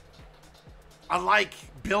like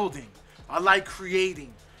building. I like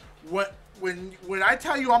creating. When I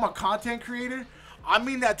tell you I'm a content creator, I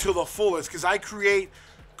mean that to the fullest. Because I create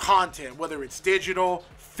content. Whether it's digital,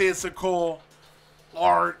 physical,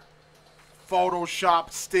 art,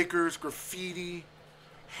 Photoshop, stickers, graffiti,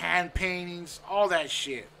 hand paintings, all that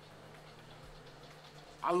shit.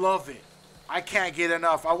 I love it. I can't get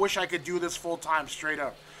enough. I wish I could do this full time, straight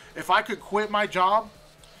up. If I could quit my job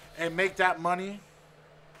and make that money,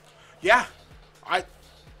 yeah, I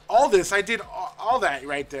did all that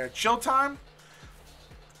right there. Chill time.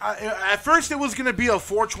 At first, it was gonna be a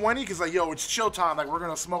 420 because like, yo, it's chill time. Like we're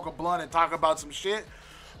gonna smoke a blunt and talk about some shit.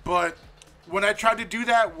 But when I tried to do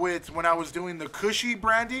that when I was doing the Cushy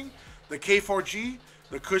branding, the K4G,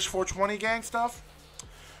 the Kush 420 gang stuff,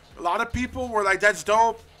 a lot of people were like, that's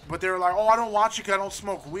dope. But they were like, oh, I don't watch it because I don't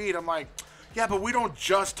smoke weed. I'm like, yeah, but we don't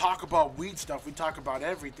just talk about weed stuff. We talk about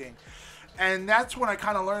everything. And that's when I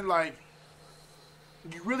kind of learned, like,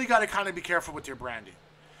 you really got to kind of be careful with your branding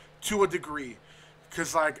to a degree.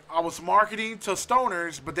 Because, like, I was marketing to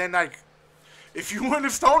stoners, but then, like, if you weren't a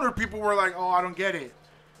stoner, people were like, oh, I don't get it.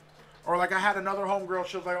 Or, like, I had another homegirl.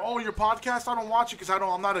 She was like, oh, your podcast? I don't watch it because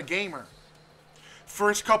I'm not a gamer.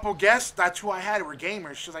 First couple guests, that's who I had. Were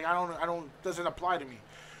gamers. She's like, doesn't apply to me.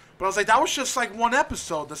 But I was like, that was just like one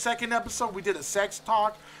episode. The second episode, we did a sex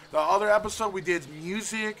talk. The other episode, we did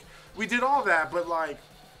music. We did all that. But like,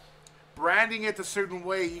 branding it a certain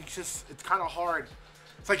way, it's kind of hard.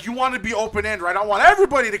 It's like you want to be open-end, right? I want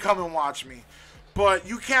everybody to come and watch me. But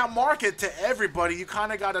you can't market to everybody. You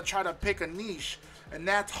kind of got to try to pick a niche. And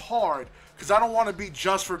that's hard. Because I don't want to be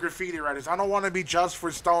just for graffiti writers. I don't want to be just for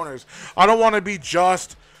stoners. I don't want to be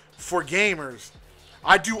just for gamers.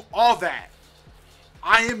 I do all that.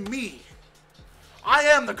 I am me. I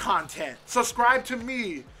am the content. Subscribe to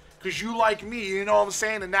me. Because you like me. You know what I'm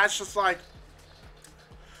saying? And that's just like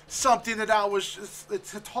something that I was just,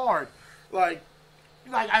 it's hard. I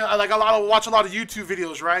watch a lot of YouTube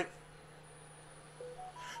videos, right?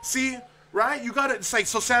 See, right? You gotta, it's like,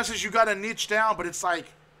 so Sam says you gotta niche down, but it's like,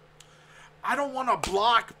 I don't want to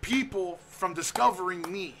block people from discovering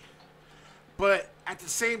me. But at the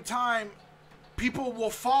same time, people will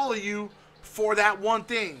follow you for that one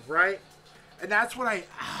thing, right? And that's what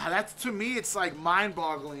that's, to me, it's like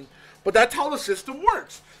mind-boggling. But that's how the system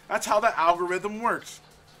works. That's how the algorithm works.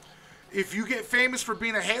 If you get famous for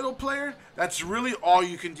being a Halo player, that's really all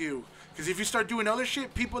you can do. Because if you start doing other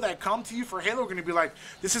shit, people that come to you for Halo are going to be like,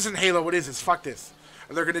 this isn't Halo, what is this? Fuck this.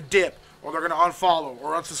 Or they're going to dip, or they're going to unfollow,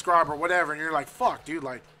 or unsubscribe, or whatever. And you're like, fuck, dude.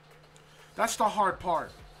 Like, that's the hard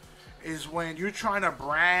part. Is when you're trying to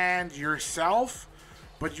brand yourself,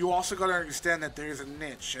 but you also got to understand that there's a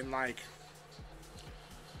niche. And, like,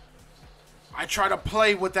 I try to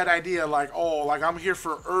play with that idea, like, oh, like, I'm here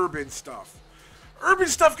for urban stuff. Urban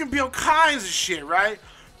stuff can be all kinds of shit, right?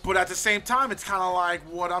 But at the same time, it's kind of like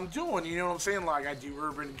what I'm doing. You know what I'm saying? Like, I do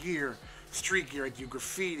urban gear, street gear. I do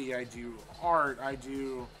graffiti. I do art. I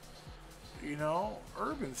do, you know,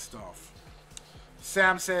 urban stuff.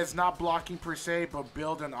 Sam says, not blocking per se, but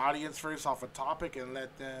build an audience first off a topic and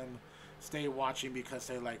let them stay watching because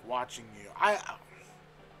they like watching you.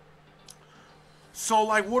 So,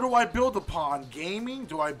 like, what do I build upon? Gaming?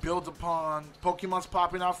 Do I build upon Pokemon's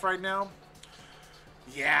popping off right now?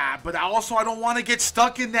 Yeah, but I don't want to get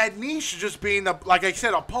stuck in that niche just being, like I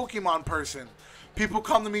said, a Pokemon person. People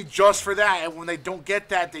come to me just for that, and when they don't get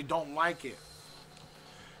that, they don't like it.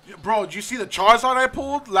 Bro, did you see the Charizard I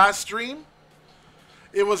pulled last stream?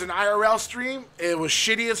 It was an IRL stream. It was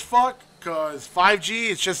shitty as fuck, because 5G,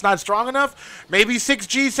 it's just not strong enough. Maybe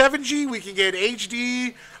 6G, 7G, we can get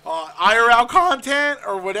HD, IRL content,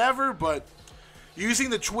 or whatever, but using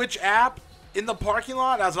the Twitch app in the parking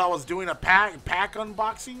lot as I was doing a pack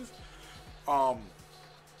unboxings,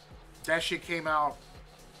 that shit came out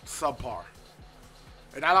subpar.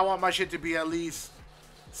 And I don't want my shit to be at least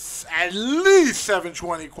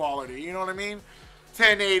 720 quality. You know what I mean?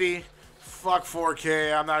 1080, fuck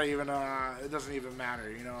 4K. I'm not even. It doesn't even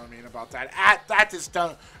matter. You know what I mean about that at this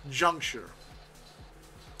juncture.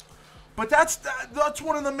 But that's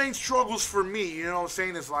one of the main struggles for me. You know what I'm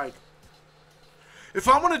saying? Is like, if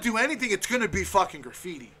I want to do anything, it's going to be fucking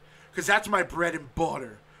graffiti. Because that's my bread and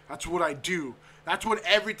butter. That's what I do. That's what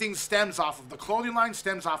everything stems off of. The clothing line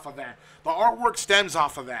stems off of that. The artwork stems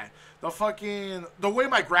off of that. The way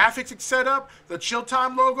my graphics is set up, the Chill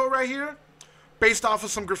Time logo right here, based off of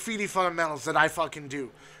some graffiti fundamentals that I fucking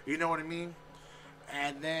do. You know what I mean?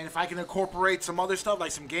 And then if I can incorporate some other stuff,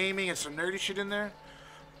 like some gaming and some nerdy shit in there,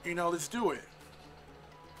 you know, let's do it.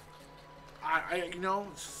 You know,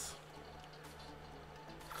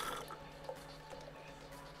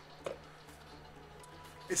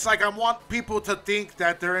 it's like I want people to think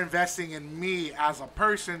that they're investing in me as a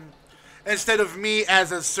person instead of me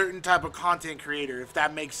as a certain type of content creator, if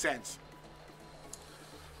that makes sense.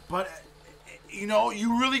 But, you know,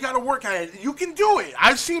 you really got to work at it. You can do it.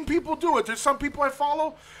 I've seen people do it. There's some people I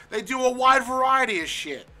follow, they do a wide variety of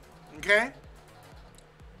shit. Okay?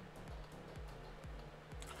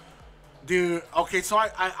 Dude, okay, so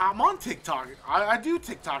I'm on TikTok. I do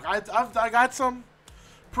TikTok. I got some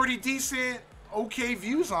pretty decent, okay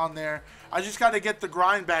views on there. I just got to get the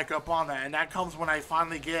grind back up on that, and that comes when I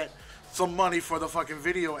finally get some money for the fucking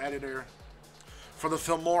video editor, for the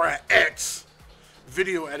Filmora X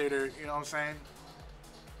video editor, you know what I'm saying?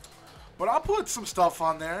 But I'll put some stuff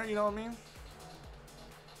on there, you know what I mean?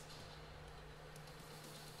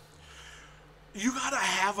 You gotta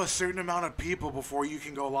have a certain amount of people before you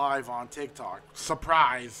can go live on TikTok.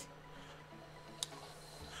 Surprise.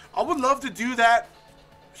 I would love to do that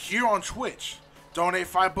here on Twitch. Donate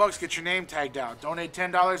 $5, get your name tagged out. Donate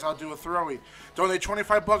 $10, I'll do a throwy. Donate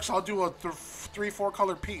 $25, I'll do a 3-4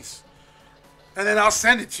 color piece. And then I'll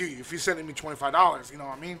send it to you if you're sending me $25, you know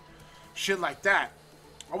what I mean? Shit like that.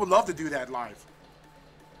 I would love to do that live.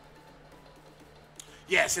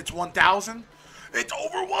 Yes, it's 1,000. It's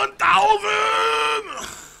over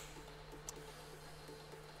 1,000!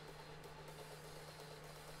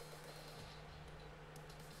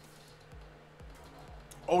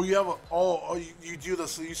 Oh, you have a. Oh, you do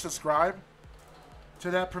this. So you subscribe to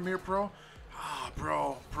that Premiere Pro? Ah,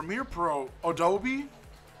 bro, Premiere Pro, Adobe.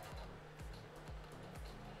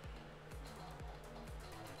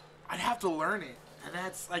 I'd have to learn it, and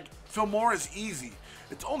that's like Filmora is easy.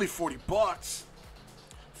 It's only $40,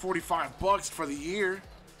 $45 for the year.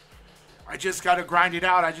 I just gotta grind it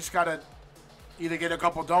out. I just gotta either get a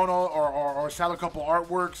couple dono or sell a couple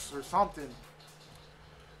artworks or something.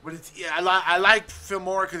 But it's yeah, I like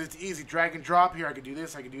Filmora because it's easy. Drag and drop here. I can do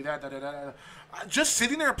this. I can do that. Da, da, da, da. Just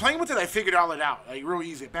sitting there playing with it, I figured all it out. Like real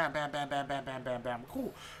easy. Bam, bam, bam, bam, bam, bam, bam, bam.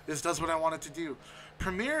 Cool. This does what I want it to do.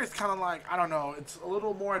 Premiere is kind of like, I don't know. It's a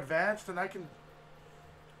little more advanced, and I can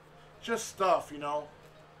just stuff, you know.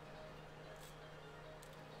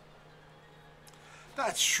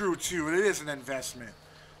 That's true too. It is an investment,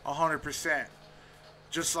 100%.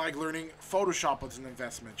 Just like learning Photoshop was an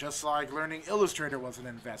investment. Just like learning Illustrator was an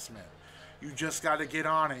investment. You just got to get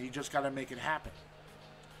on it. You just got to make it happen.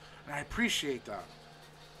 And I appreciate that.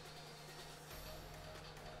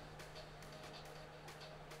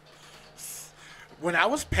 When I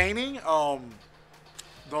was painting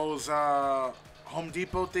those Home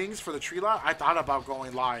Depot things for the tree lot, I thought about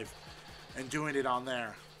going live and doing it on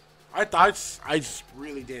there. I just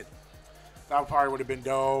really did. That probably would have been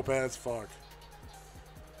dope as fuck.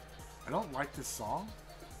 I don't like this song.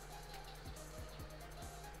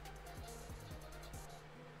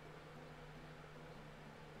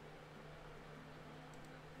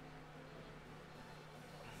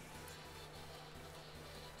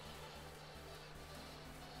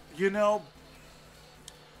 You know,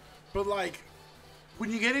 but like,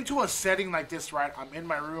 when you get into a setting like this, right, I'm in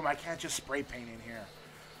my room, I can't just spray paint in here.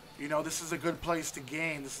 You know, this is a good place to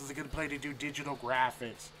game. This is a good place to do digital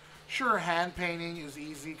graphics. Sure, hand painting is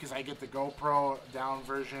easy because I get the GoPro down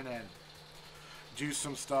version and do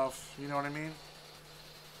some stuff. You know what I mean?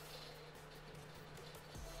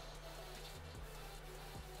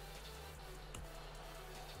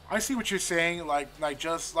 I see what you're saying, like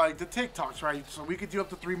just like the TikToks, right? So we could do up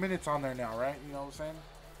to 3 minutes on there now, right? You know what I'm saying?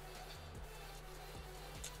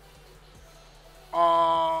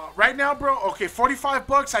 Right now, bro. Okay,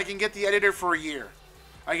 $45. I can get the editor for a year.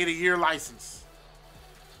 I get a year license.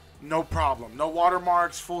 No problem. No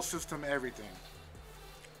watermarks, full system, everything.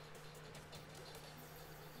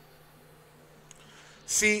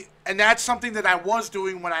 See, and that's something that I was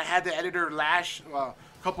doing when I had the editor last a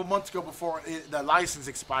couple months ago before the license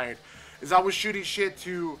expired. Is I was shooting shit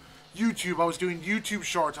to YouTube. I was doing YouTube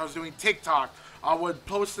shorts. I was doing TikTok. I would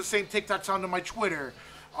post the same TikToks onto my Twitter.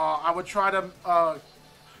 I would try to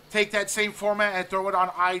take that same format and throw it on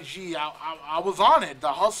IG. I was on it.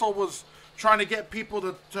 The hustle was trying to get people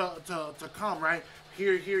to come, right?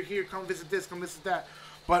 Here, come visit this, come visit that.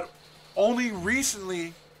 But only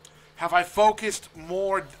recently have I focused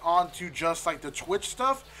more onto just like the Twitch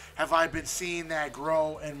stuff. Have I been seeing that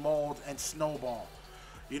grow and mold and snowball?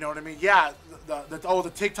 You know what I mean? Yeah,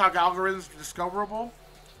 the TikTok algorithm's discoverable.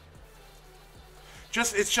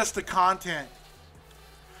 It's just the content.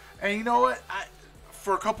 And you know what?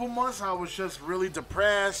 For a couple months, I was just really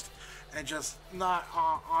depressed and just not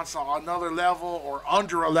on another level, or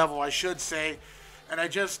under a level, I should say. And I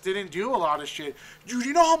just didn't do a lot of shit. Dude,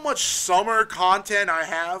 you know how much summer content I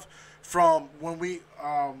have from when we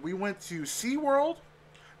went to SeaWorld,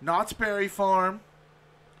 Knott's Berry Farm,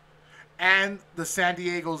 and the San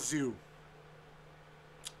Diego Zoo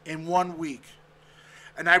in 1 week.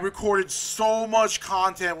 And I recorded so much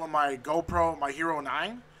content with my GoPro, my Hero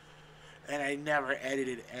 9, and I never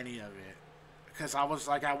edited any of it. Because I was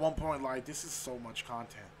like, at one point, like, this is so much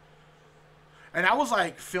content. And I was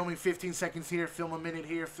like filming 15 seconds here, film a minute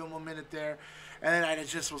here, film a minute there. And then I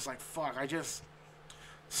just was like, fuck, I just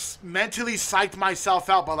mentally psyched myself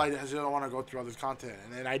out, but like, I just don't want to go through all this content.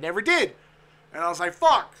 And then I never did. And I was like,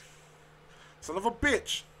 fuck, son of a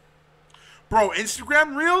bitch. Bro,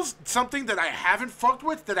 Instagram Reels, something that I haven't fucked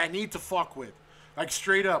with that I need to fuck with. Like,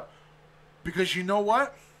 straight up. Because you know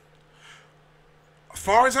what? As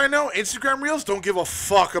far as I know, Instagram Reels don't give a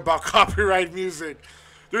fuck about copyright music.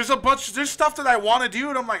 There's stuff that I want to do,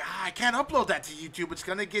 and I'm like, I can't upload that to YouTube. It's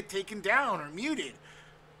going to get taken down or muted.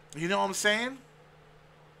 You know what I'm saying?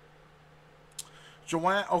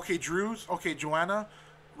 Joanna,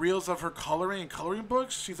 reels of her coloring and coloring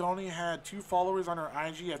books. She's only had 2 followers on her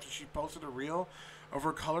IG after she posted a reel of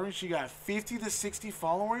her coloring. She got 50 to 60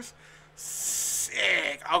 followers.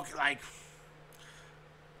 Sick. Okay, like,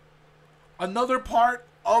 another part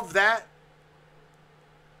of that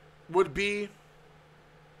would be,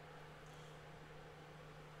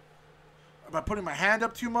 am I putting my hand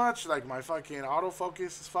up too much? Like, my fucking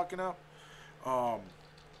autofocus is fucking up.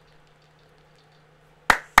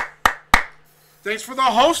 Thanks for the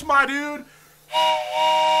host, my dude.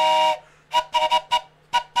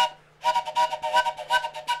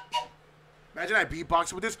 Imagine I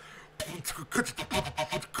beatboxing with this.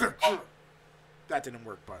 That didn't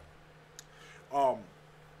work, but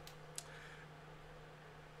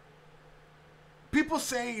people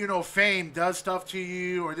say, you know, fame does stuff to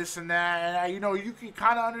you or this and that, and you know, you can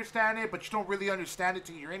kind of understand it, but you don't really understand it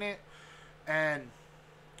till you're in it. And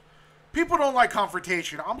people don't like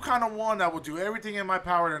confrontation. I'm kind of one that will do everything in my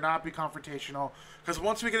power to not be confrontational. Because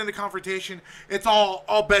once we get into confrontation, it's all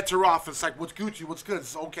bets are off. It's like, what's Gucci? What's good?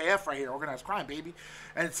 It's OKF right here. Organized crime, baby.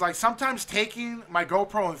 And it's like sometimes taking my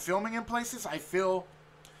GoPro and filming in places, I feel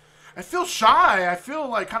shy. I feel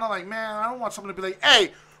like kind of like, man, I don't want someone to be like,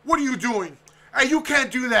 hey, what are you doing? Hey, you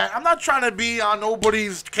can't do that. I'm not trying to be on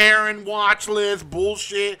nobody's Karen watch list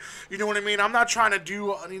bullshit. You know what I mean? I'm not trying to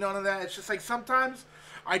do none of that. It's just like sometimes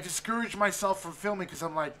I discourage myself from filming because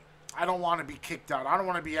I'm like, I don't want to be kicked out. I don't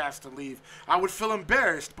want to be asked to leave. I would feel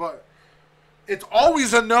embarrassed, but it's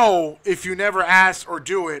always a no if you never ask or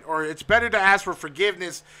do it. Or it's better to ask for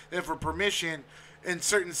forgiveness than for permission in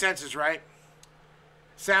certain senses, right?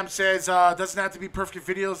 Sam says, doesn't have to be perfect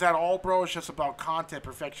videos at all, bro. It's just about content.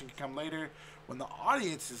 Perfection can come later when the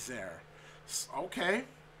audience is there. Okay.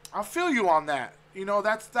 I feel you on that. You know,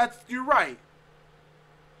 that's you're right.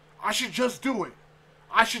 I should just do it.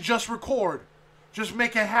 I should just record. Just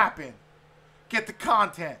make it happen. Get the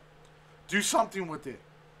content. Do something with it.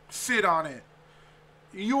 Sit on it.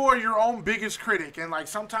 You are your own biggest critic. And, like,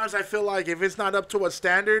 sometimes I feel like if it's not up to a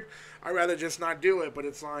standard, I'd rather just not do it. But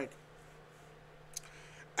it's like,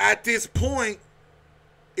 at this point,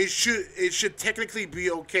 it should technically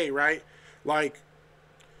be okay, right? Like,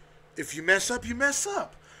 if you mess up, you mess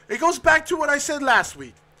up. It goes back to what I said last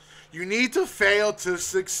week. You need to fail to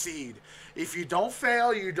succeed. If you don't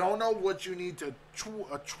fail, you don't know what you need to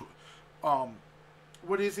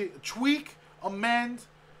tweak, amend,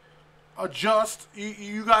 adjust.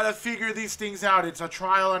 You got to figure these things out. It's a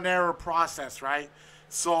trial and error process, right?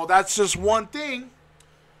 So that's just one thing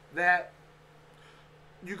that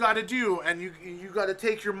you got to do, and you got to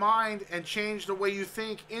take your mind and change the way you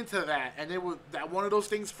think into that. And that one of those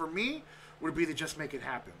things for me would be to just make it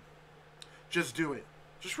happen. Just do it.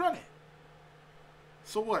 Just run it.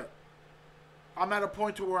 So what? I'm at a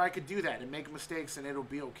point to where I could do that and make mistakes and it'll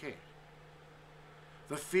be okay.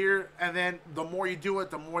 The fear, and then the more you do it,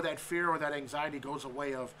 the more that fear or that anxiety goes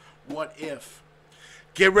away of what if.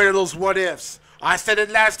 Get rid of those what ifs. I said it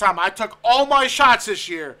last time. I took all my shots this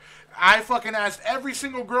year. I fucking asked every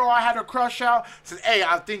single girl I had a crush out. Said, hey,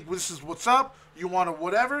 I think this is what's up. You want to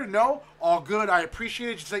whatever? No? All good. I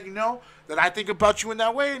appreciate it. Just let you know that I think about you in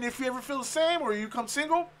that way. And if you ever feel the same or you come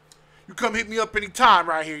single, you come hit me up anytime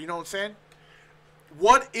right here. You know what I'm saying?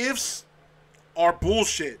 What ifs are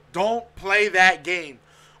bullshit. Don't play that game.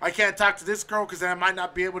 I can't talk to this girl because then I might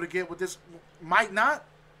not be able to get with this. Might not.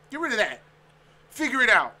 Get rid of that. Figure it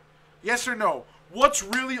out. Yes or no. What's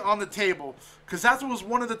really on the table? Because that was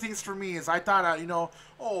one of the things for me is I thought, I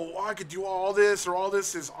could do all this or all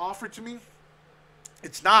this is offered to me.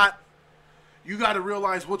 It's not. You got to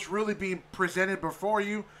realize what's really being presented before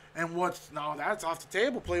you and no, that's off the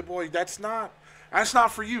table, Playboy. That's not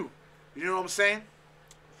for you. You know what I'm saying?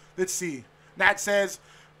 Let's see. Nat says,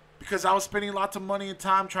 because I was spending lots of money and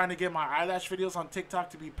time trying to get my eyelash videos on TikTok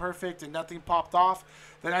to be perfect and nothing popped off,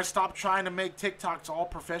 then I stopped trying to make TikToks all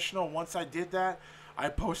professional. Once I did that, I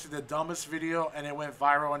posted the dumbest video and it went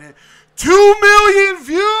viral and hit 2 million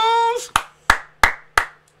views!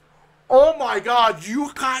 Oh my God,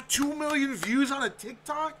 you got 2 million views on a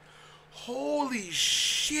TikTok? Holy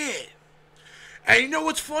shit. And you know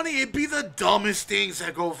what's funny? It'd be the dumbest things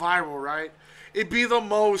that go viral, right? It'd be the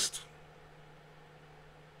most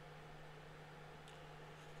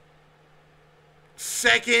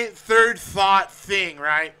second, third thought thing,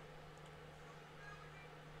 right?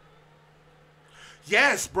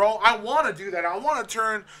 Yes, bro. I want to do that. I want to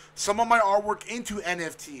turn some of my artwork into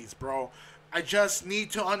NFTs, bro. I just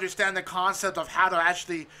need to understand the concept of how to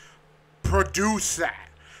actually produce that.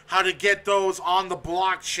 How to get those on the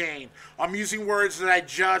blockchain. I'm using words that I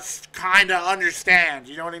just kind of understand.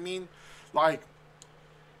 You know what I mean? Like,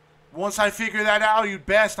 once I figure that out, you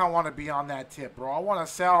best I want to be on that tip, bro. I want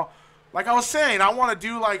to sell, like I was saying, I want to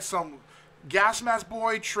do like some Gas Mask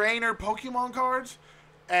Boy trainer Pokemon cards.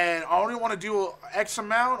 And I only want to do X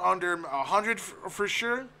amount, under 100 for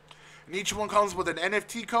sure. And each one comes with an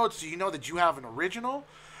NFT code, so you know that you have an original.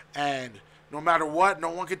 And no matter what, no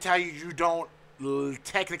one can tell you you don't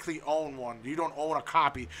technically own one. You don't own a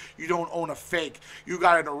copy. You don't own a fake. You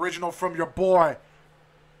got an original from your boy.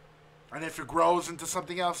 And if it grows into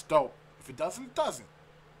something else, dope. If it doesn't, it doesn't.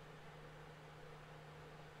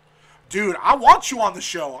 Dude, I want you on the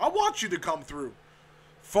show. I want you to come through.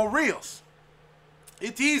 For reals.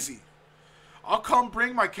 It's easy. I'll come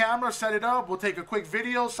bring my camera, set it up. We'll take a quick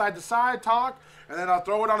video, side to side, talk. And then I'll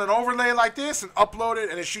throw it on an overlay like this and upload it.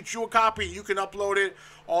 And it shoots you a copy. You can upload it.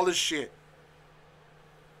 All this shit.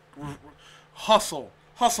 Hustle.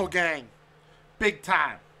 Hustle gang. Big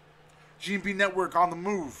time. GMB Network on the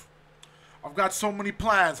move. I've got so many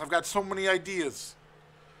plans. I've got so many ideas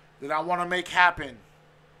that I want to make happen.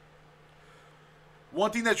 One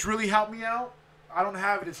thing that's really helped me out, I don't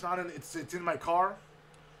have it. It's not in. It's in my car.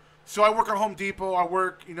 So I work at Home Depot. I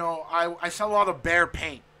work. You know, I sell a lot of Behr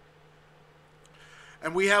paint,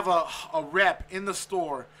 and we have a rep in the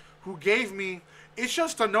store who gave me. It's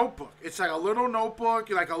just a notebook. It's like a little notebook,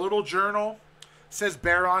 like a little journal. It says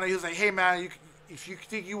Behr on it. He was like, "Hey man, if you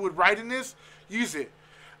think you would write in this, use it."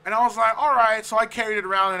 And I was like, all right. So I carried it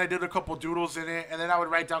around and I did a couple doodles in it. And then I would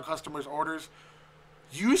write down customers' orders.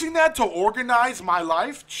 Using that to organize my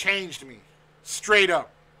life changed me. Straight up.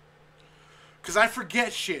 Because I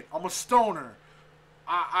forget shit. I'm a stoner.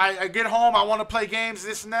 I get home. I want to play games,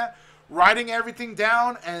 this and that. Writing everything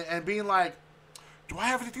down and being like, do I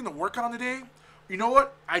have anything to work on today? You know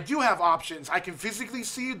what? I do have options. I can physically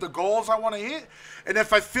see the goals I want to hit. And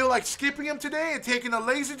if I feel like skipping them today and taking a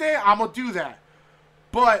lazy day, I'm going to do that.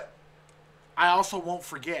 But I also won't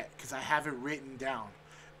forget because I have it written down.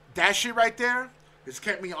 That shit right there has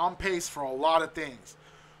kept me on pace for a lot of things.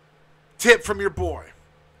 Tip from your boy.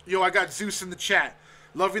 Yo, I got Zeus in the chat.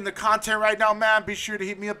 Loving the content right now, man. Be sure to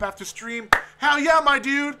hit me up after stream. Hell yeah, my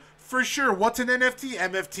dude. For sure. What's an NFT?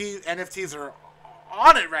 NFTs are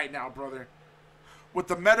on it right now, brother. With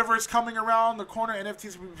the metaverse coming around the corner,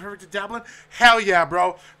 NFTs would be perfect to dabble in. Hell yeah,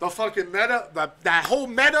 bro. The fucking meta, that whole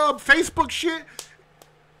meta Facebook shit.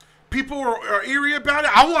 People are eerie about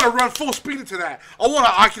it. I want to run full speed into that. I want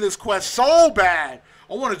an Oculus Quest so bad.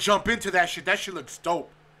 I want to jump into that shit. That shit looks dope.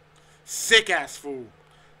 Sick ass fool.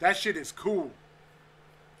 That shit is cool.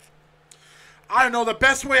 I don't know. The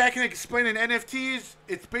best way I can explain an NFT is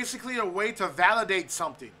it's basically a way to validate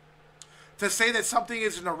something. To say that something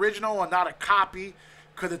is an original and not a copy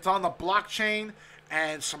because it's on the blockchain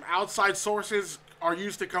and some outside sources are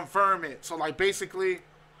used to confirm it. So like basically,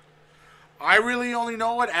 I really only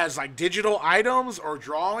know it as like digital items or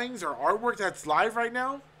drawings or artwork that's live right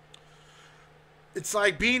now. It's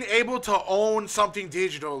like being able to own something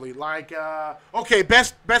digitally. Like, okay,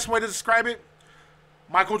 best way to describe it.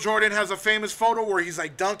 Michael Jordan has a famous photo where he's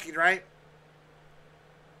like dunking, right?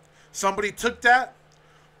 Somebody took that,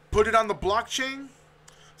 put it on the blockchain,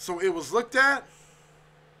 so it was looked at.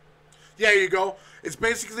 Yeah, there you go. It's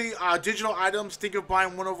basically digital items. Think of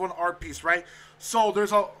buying one of an art piece, right? So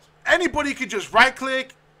there's anybody could just right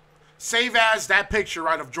click, save as that picture,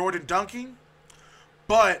 right, of Jordan dunking.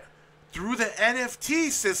 But through the NFT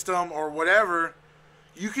system or whatever,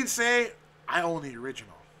 you can say, I own the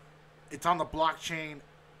original. It's on the blockchain.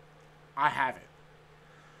 I have it.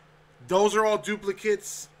 Those are all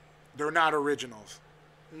duplicates. They're not originals.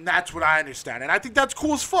 And that's what I understand. And I think that's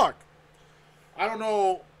cool as fuck. I don't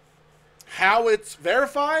know how it's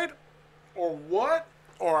verified or what.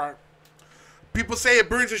 Or people say it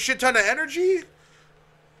burns a shit ton of energy.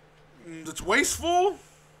 It's wasteful.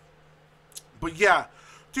 But yeah.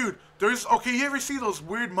 Dude, okay, you ever see those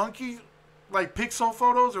weird monkey, like, pixel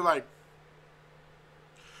photos? Or, like,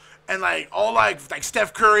 and, like, all, like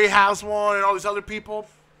Steph Curry has one and all these other people.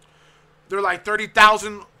 They're, like,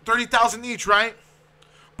 30,000 each, right?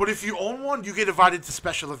 But if you own one, you get invited to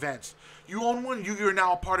special events. You own one, you're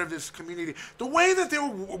now a part of this community. The way that they were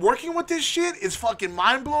working with this shit is fucking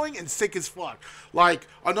mind-blowing and sick as fuck. Like,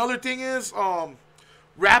 another thing is,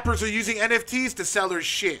 rappers are using NFTs to sell their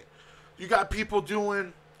shit. You got people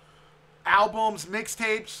doing albums,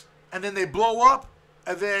 mixtapes, and then they blow up,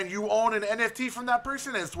 and then you own an NFT from that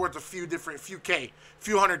person, and it's worth a few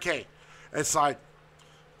hundred K. It's like,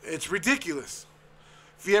 it's ridiculous.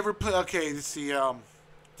 If you ever play, okay, let's see,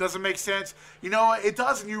 doesn't make sense. You know, it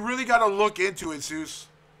doesn't. You really got to look into it, Zeus.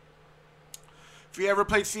 If you ever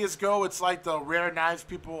played CSGO, it's like the rare knives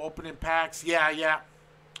people open in packs. Yeah.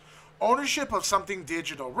 Ownership of something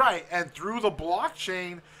digital, right? And through the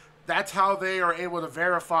blockchain, that's how they are able to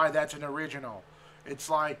verify that's an original. It's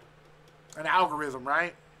like an algorithm,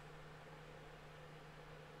 right?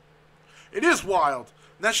 It is wild.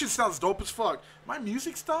 That shit sounds dope as fuck. My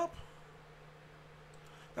music stop?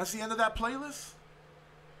 That's the end of that playlist?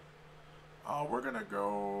 We're gonna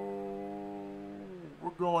go... We're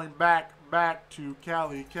going back to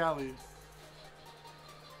Cali.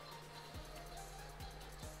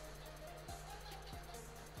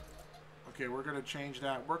 Okay, we're gonna change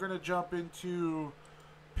that. We're gonna jump into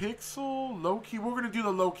Pixel, Low Key. We're going to do the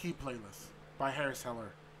Low Key playlist by Harris Heller.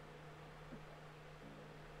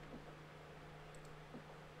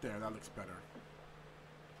 There, that looks better.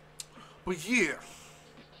 But yeah.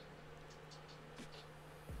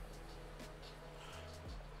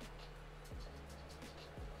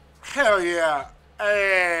 Hell yeah.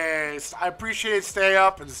 Hey, I appreciate it. Stay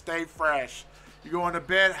up and stay fresh. You going to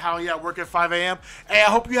bed? Hell yeah, work at 5 a.m. Hey, I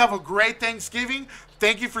hope you have a great Thanksgiving.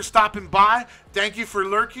 Thank you for stopping by. Thank you for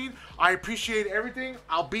lurking. I appreciate everything.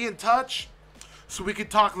 I'll be in touch so we can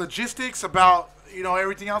talk logistics about, you know,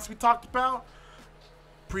 everything else we talked about.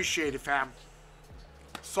 Appreciate it, fam.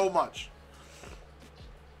 So much.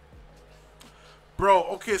 Bro,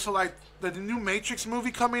 okay, so like the new Matrix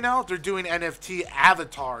movie coming out, they're doing NFT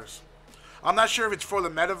avatars. I'm not sure if it's for the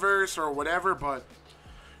metaverse or whatever, but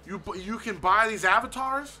you can buy these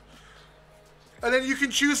avatars, and then you can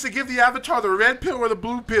choose to give the avatar the red pill or the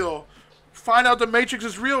blue pill. Find out the Matrix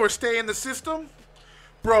is real or stay in the system.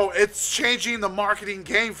 Bro, it's changing the marketing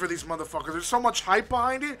game for these motherfuckers. There's so much hype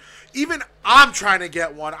behind it. Even I'm trying to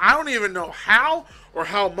get one. I don't even know how or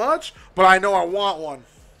how much, but I know I want one.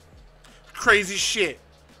 Crazy shit.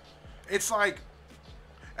 It's like,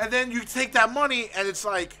 and then you take that money and it's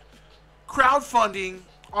like crowdfunding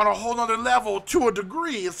on a whole nother level to a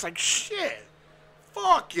degree. It's like, shit.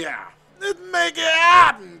 Fuck yeah. Let's make it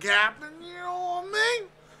happen, Captain. You know what I mean?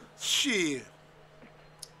 Shit.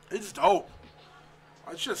 It's dope.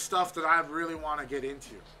 It's just stuff that I really want to get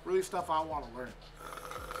into. Really stuff I want to learn.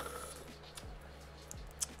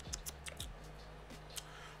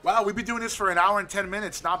 Wow, we've been doing this for an hour and 10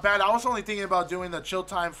 minutes. Not bad. I was only thinking about doing the chill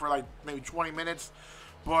time for like maybe 20 minutes.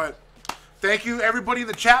 But thank you, everybody in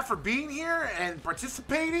the chat, for being here and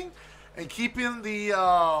participating and keeping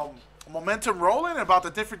the momentum rolling about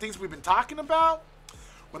the different things we've been talking about.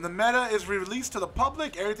 When the meta is released to the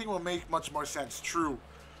public, everything will make much more sense. True.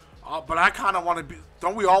 But I kind of want to be...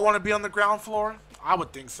 Don't we all want to be on the ground floor? I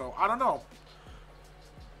would think so. I don't know.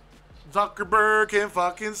 Zuckerberg can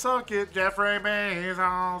fucking suck it. Jeffrey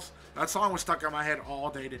Bezos. That song was stuck in my head all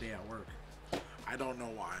day today at work. I don't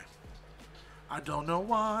know why. I don't know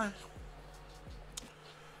why.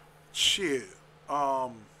 Shit.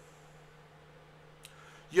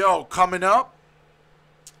 Yo, coming up.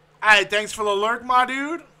 Hey, thanks for the lurk, my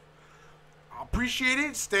dude. I appreciate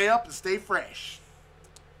it. Stay up and stay fresh.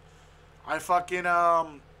 I fucking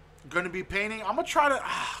gonna be painting. I'm gonna try to.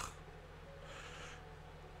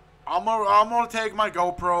 I'm gonna take my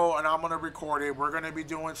GoPro and I'm gonna record it. We're gonna be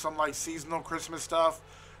doing some like seasonal Christmas stuff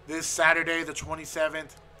this Saturday, the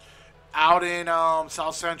 27th, out in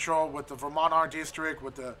South Central with the Vermont Art District,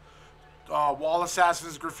 with the Wall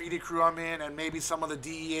Assassins graffiti crew I'm in, and maybe some of the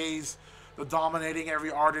DEAs, the Dominating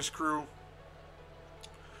Every Artist crew.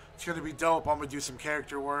 It's gonna be dope. I'm gonna do some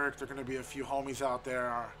character work. There are gonna be a few homies out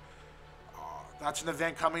there. That's an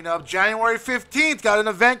event coming up. January 15th, got an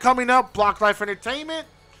event coming up. Block Life Entertainment.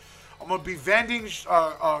 I'm going to be vending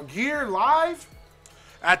gear live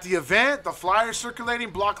at the event. The flyer circulating,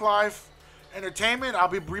 Block Life Entertainment. I'll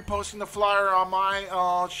be reposting the flyer on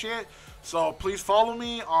my shit. So please follow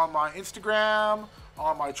me on my Instagram,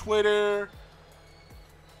 on my Twitter.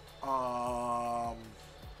 You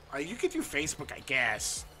could do Facebook, I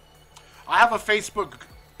guess. I have a Facebook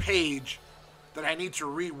page that I need to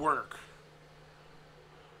rework.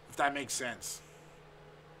 If that makes sense.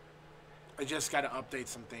 I just got to update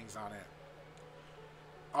some things on it.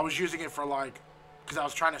 I was using it for like, because I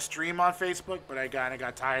was trying to stream on Facebook, but I kind of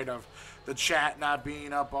got tired of the chat not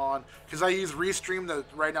being up on, because I use Restream to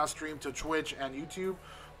right now stream to Twitch and YouTube,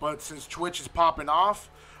 but since Twitch is popping off,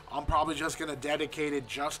 I'm probably just going to dedicate it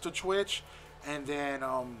just to Twitch, and then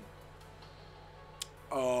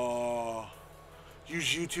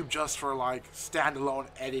use YouTube just for like standalone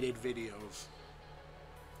edited videos.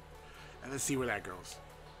 And then see where that goes.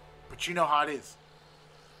 But you know how it is.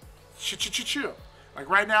 Chill. Like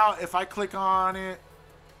right now, if I click on it,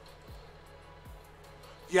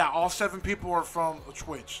 yeah, all 7 people are from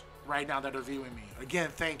Twitch right now that are viewing me.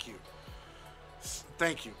 Again, thank you.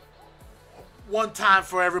 Thank you. One time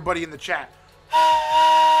for everybody in the chat.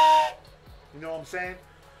 You know what I'm saying?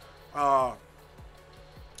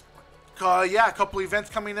 Yeah, a couple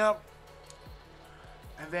events coming up.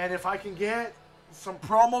 And then if I can get some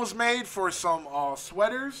promos made for some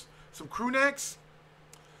sweaters, some crew necks,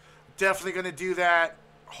 definitely going to do that.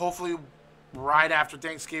 Hopefully right after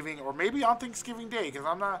Thanksgiving, or maybe on Thanksgiving Day, because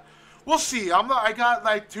I'm not, we'll see. I got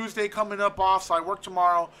like Tuesday coming up off, so I work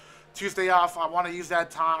tomorrow, Tuesday off. I want to use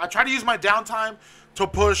that time. I try to use my downtime to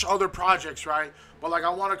push other projects, right? But like I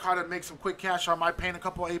want to kind of make some quick cash. I might paint a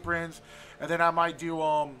couple aprons, and then I might do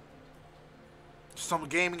some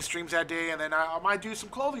gaming streams that day, and then I might do some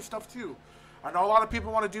clothing stuff too. I know a lot of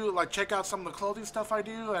people want to do, like, check out some of the clothing stuff I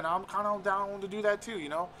do, and I'm kind of down to do that too, you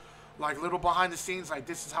know? Like, little behind the scenes, like,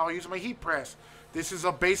 this is how I use my heat press. This is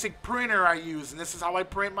a basic printer I use, and this is how I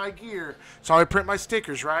print my gear. It's how I print my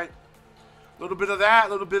stickers, right? A little bit of that, a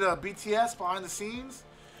little bit of BTS behind the scenes.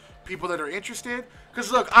 People that are interested.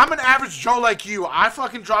 Because, look, I'm an average Joe like you. I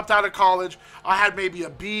fucking dropped out of college. I had maybe a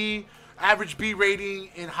B, average B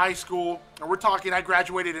rating in high school. And we're talking, I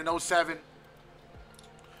graduated in '07.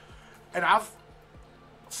 And I've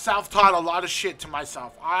self-taught a lot of shit to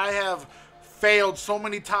myself. I have failed so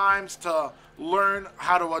many times to learn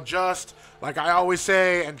how to adjust, like I always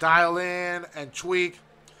say, and dial in and tweak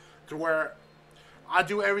to where I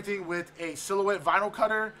do everything with a Silhouette vinyl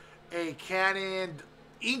cutter, a Canon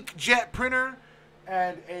inkjet printer,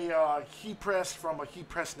 and a heat press from a Heat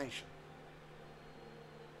Press Nation.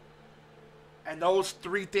 And those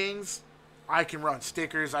three things, I can run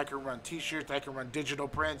stickers, I can run t-shirts, I can run digital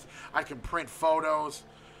prints, I can print photos.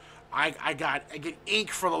 I get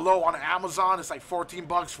ink for the low on Amazon. It's like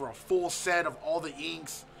 $14 for a full set of all the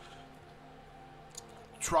inks.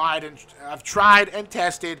 I've tried and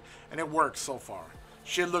tested, and it works so far.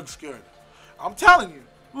 Shit looks good. I'm telling you.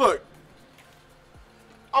 Look,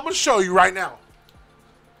 I'm gonna show you right now.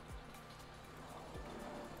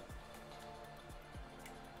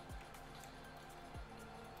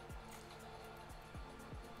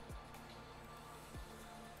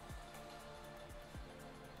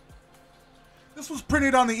 This was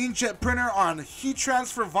printed on the inkjet printer on heat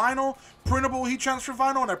transfer vinyl, printable heat transfer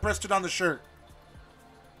vinyl, and I pressed it on the shirt.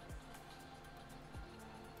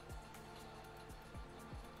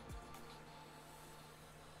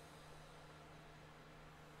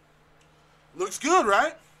 Looks good,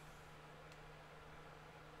 right?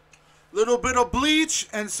 Little bit of bleach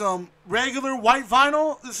and some regular white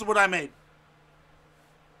vinyl. This is what I made.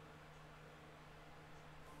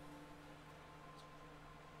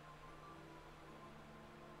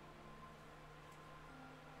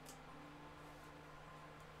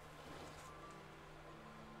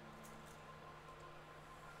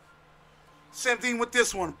 Same thing with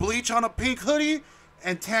this one. Bleach on a pink hoodie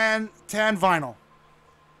and tan vinyl.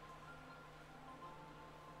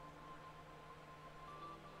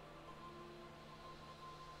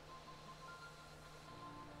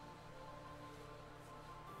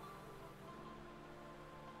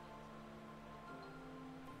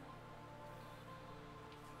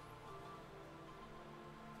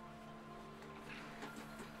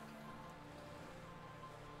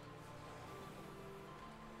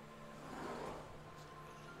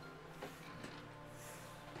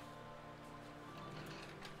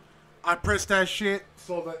 I press that shit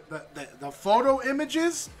so that the photo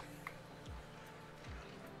images,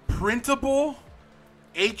 printable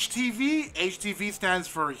HTV. HTV stands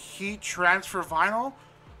for heat transfer vinyl.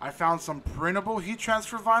 I found some printable heat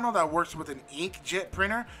transfer vinyl that works with an inkjet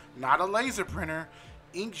printer, not a laser printer,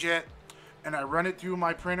 inkjet, and I run it through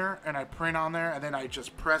my printer and I print on there, and then I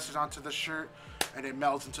just press it onto the shirt and it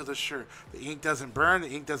melts into the shirt. The ink doesn't burn, the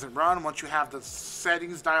ink doesn't run. Once you have the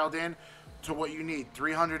settings dialed in to what you need,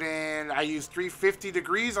 300 and I use 350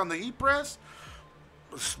 degrees on the heat press,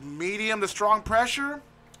 medium to strong pressure,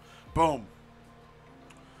 boom.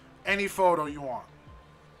 Any photo you want.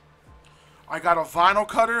 I got a vinyl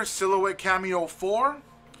cutter, Silhouette Cameo 4,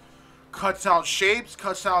 cuts out shapes,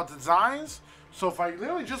 cuts out designs. So if I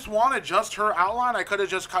literally just wanted just her outline, I could have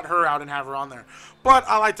just cut her out and have her on there. But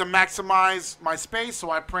I like to maximize my space, so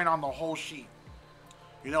I print on the whole sheet.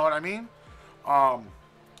 You know what I mean?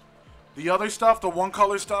 The other stuff, the one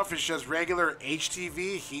color stuff, is just regular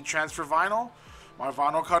HTV, heat transfer vinyl. My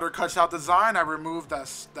vinyl cutter cuts out design. I remove the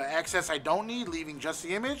excess I don't need, leaving just the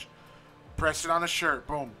image. Press it on a shirt.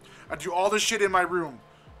 Boom. I do all this shit in my room.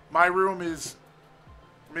 My room is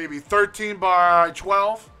maybe 13 by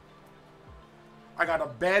 12. I got a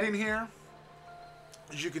bed in here,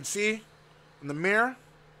 as you can see in the mirror.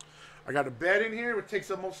 I got a bed in here, which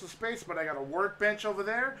takes up most of the space, but I got a workbench over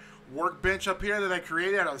there. Workbench up here that I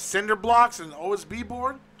created out of cinder blocks and an OSB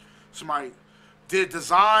board. So my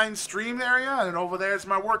design stream area, and then over there is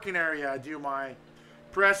my working area. I do my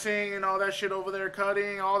pressing and all that shit over there,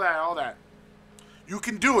 cutting, all that. You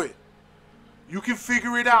can do it. You can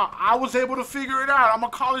figure it out. I was able to figure it out. I'm a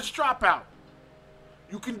college dropout.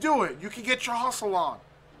 You can do it. You can get your hustle on.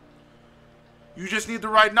 You just need the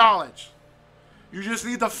right knowledge. You just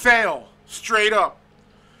need to fail straight up.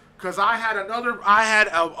 Because I had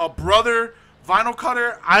a brother vinyl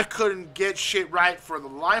cutter. I couldn't get shit right for the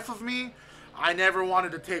life of me. I never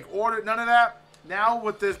wanted to take order, none of that. Now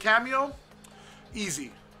with this Cameo,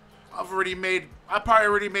 easy. I probably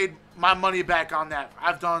already made my money back on that.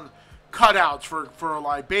 I've done cutouts for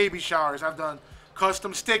like baby showers. I've done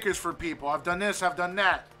custom stickers for people. I've done this, I've done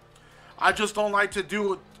that. I just don't like to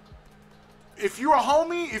do it. If you're a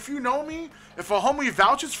homie, if you know me, if a homie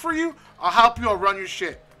vouches for you, I'll help you, I'll run your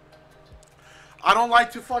shit. I don't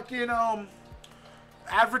like to fucking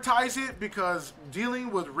advertise it because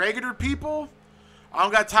dealing with regular people, I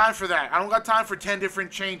don't got time for that. I don't got time for 10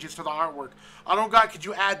 different changes to the artwork. I don't got, could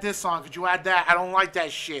you add this on? Could you add that? I don't like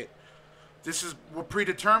that shit. This is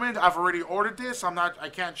predetermined. I've already ordered this. I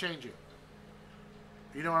can't change it.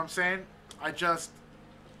 You know what I'm saying? I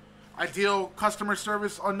deal customer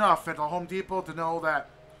service enough at the Home Depot to know that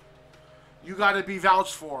you got to be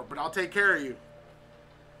vouched for, but I'll take care of you.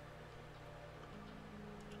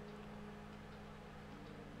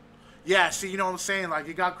 Yeah, see, you know what I'm saying? Like,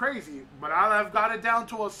 it got crazy, but I've got it down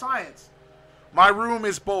to a science. My room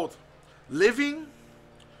is both living,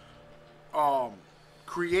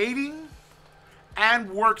 creating, and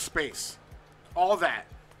workspace. All that.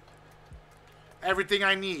 Everything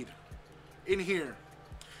I need in here.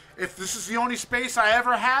 If this is the only space I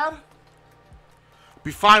ever had, I'll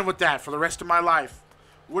be fine with that for the rest of my life.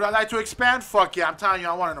 Would I like to expand? Fuck yeah, I'm telling you,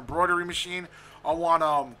 I want an embroidery machine. I want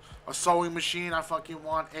a sewing machine. I fucking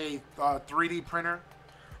want a 3D printer.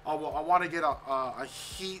 I want to get a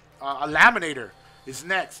laminator is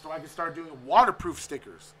next, so I can start doing waterproof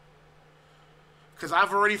stickers. Because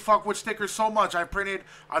I've already fucked with stickers so much. I've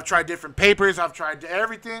tried different papers. I've tried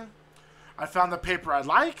everything. I found the paper I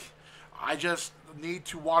like. I just need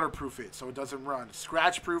to waterproof it so it doesn't run.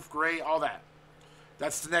 Scratch proof, gray, all that.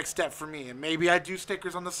 That's the next step for me. And maybe I do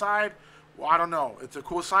stickers on the side. Well, I don't know. It's a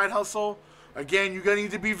cool side hustle. Again, you're going to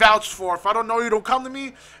need to be vouched for. If I don't know you, don't come to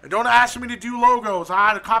me. And don't ask me to do logos.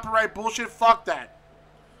 The copyright bullshit, fuck that.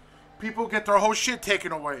 People get their whole shit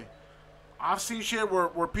taken away. I've seen shit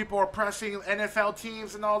where people are pressing NFL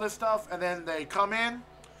teams and all this stuff. And then they come in.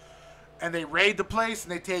 And they raid the place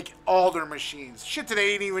and they take all their machines. Shit that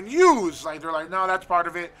they didn't even use. Like, they're like, no, that's part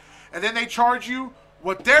of it. And then they charge you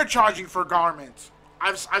what they're charging for garments.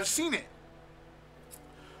 I've seen it.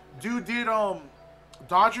 Dude did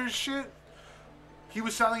Dodgers shit. He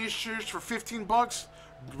was selling his shirts for $15.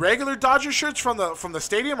 Regular Dodger shirts from the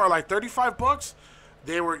stadium are like $35.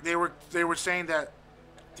 They were saying that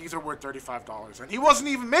these are worth $35, and he wasn't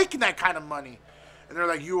even making that kind of money. And they're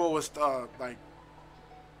like, you owe us like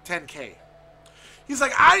 $10K. He's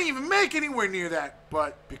like, I didn't even make anywhere near that,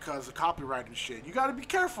 but because of copyright and shit, you got to be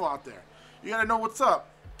careful out there. You got to know what's up.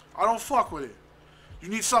 I don't fuck with it. You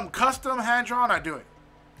need something custom, hand drawn, I do it.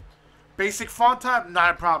 Basic font type,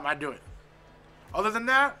 not a problem, I do it. Other than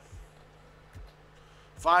that,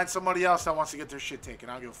 find somebody else that wants to get their shit taken.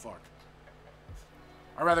 I don't give a fuck.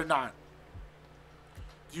 I'd rather not.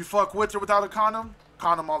 Do you fuck with or without a condom?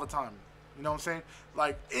 Condom all the time. You know what I'm saying?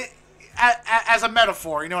 Like, as a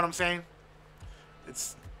metaphor, you know what I'm saying?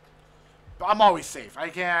 I'm always safe. I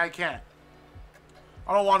can't.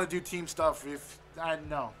 I don't want to do team stuff if I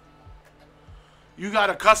know. You got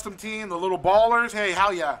a custom team, the little ballers? Hey,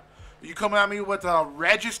 hell yeah. You coming at me with a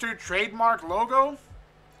registered trademark logo?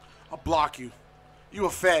 I'll block you. You a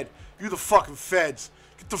fed. You the fucking feds.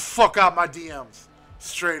 Get the fuck out my DMs.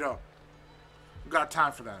 Straight up. Got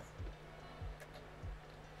time for that.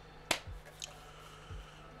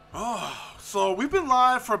 Oh, so we've been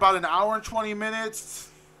live for about an hour and 20 minutes.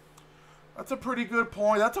 That's a pretty good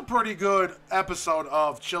point. That's a pretty good episode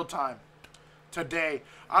of Chill Time today.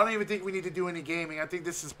 I don't even think we need to do any gaming. I think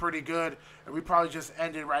this is pretty good, and we probably just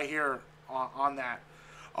end it right here on that.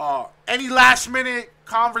 Any last minute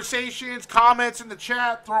conversations, comments in the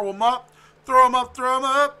chat, throw them up. Throw them up, throw them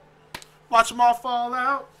up. Watch them all fall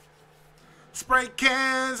out. Spray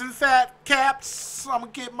cans and fat caps. I'm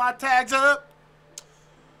going to get my tags up.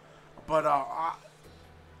 But,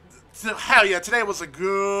 hell yeah, today was a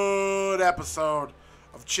good episode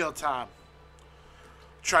of Chill Time.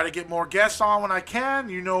 Try to get more guests on when I can.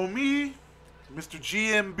 You know me, Mr.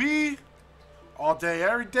 GMB, all day,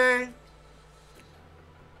 every day.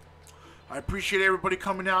 I appreciate everybody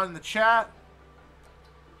coming out in the chat.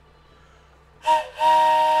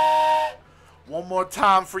 One more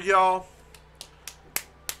time for y'all.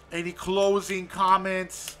 Any closing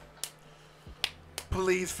comments?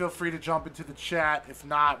 Please feel free to jump into the chat. If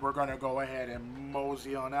not, we're going to go ahead and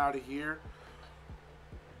mosey on out of here.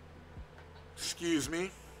 Excuse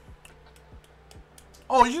me.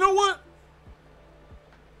 Oh, you know what?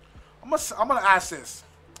 I'm gonna ask this.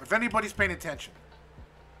 If anybody's paying attention.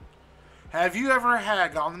 Have you ever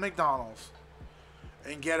gone to McDonald's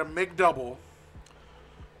and get a McDouble?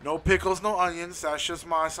 No pickles, no onions. That's just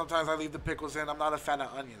mine. Sometimes I leave the pickles in. I'm not a fan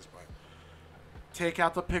of onions, but take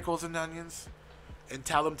out the pickles and onions, and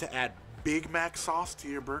tell them to add Big Mac sauce to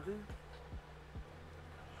your burger?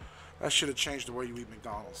 That should have changed the way you eat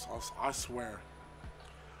McDonald's. I swear.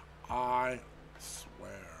 I swear,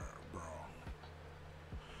 bro.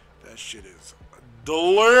 That shit is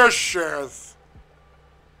delicious.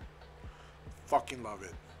 Fucking love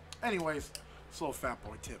it. Anyways, it's a little fat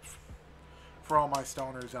boy tip for all my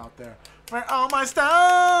stoners out there. For all my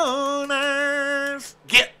stoners.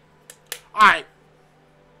 Get. Alright.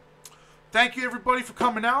 Thank you everybody for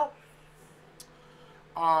coming out.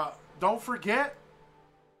 Don't forget,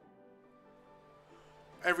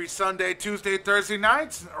 every Sunday, Tuesday, Thursday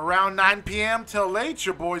nights, around 9 p.m. till late,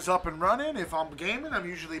 your boy's up and running. If I'm gaming, I'm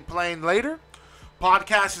usually playing later.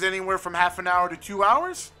 Podcast is anywhere from half an hour to 2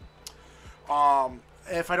 hours.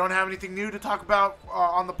 If I don't have anything new to talk about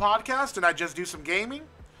on the podcast and I just do some gaming,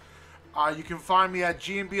 you can find me at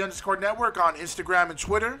GMB_Network on Instagram and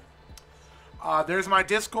Twitter. There's my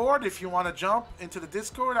Discord if you want to jump into the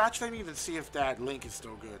Discord. Actually, I didn't even see if that link is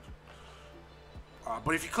still good.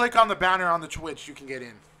 But if you click on the banner on the Twitch, you can get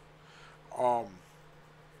in.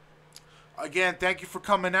 Again, thank you for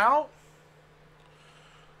coming out.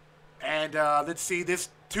 And let's see, this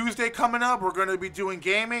Tuesday coming up, we're going to be doing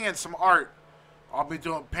gaming and some art. I'll be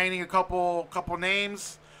painting a couple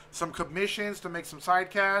names, some commissions to make some side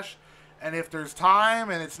cash. And if there's time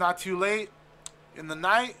and it's not too late in the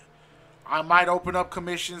night, I might open up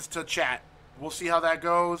commissions to chat. We'll see how that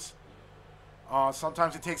goes.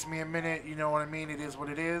 Sometimes it takes me a minute. You know what I mean? It is what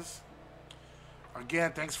it is.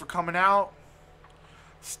 Again, thanks for coming out.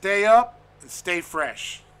 Stay up and stay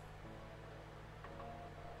fresh.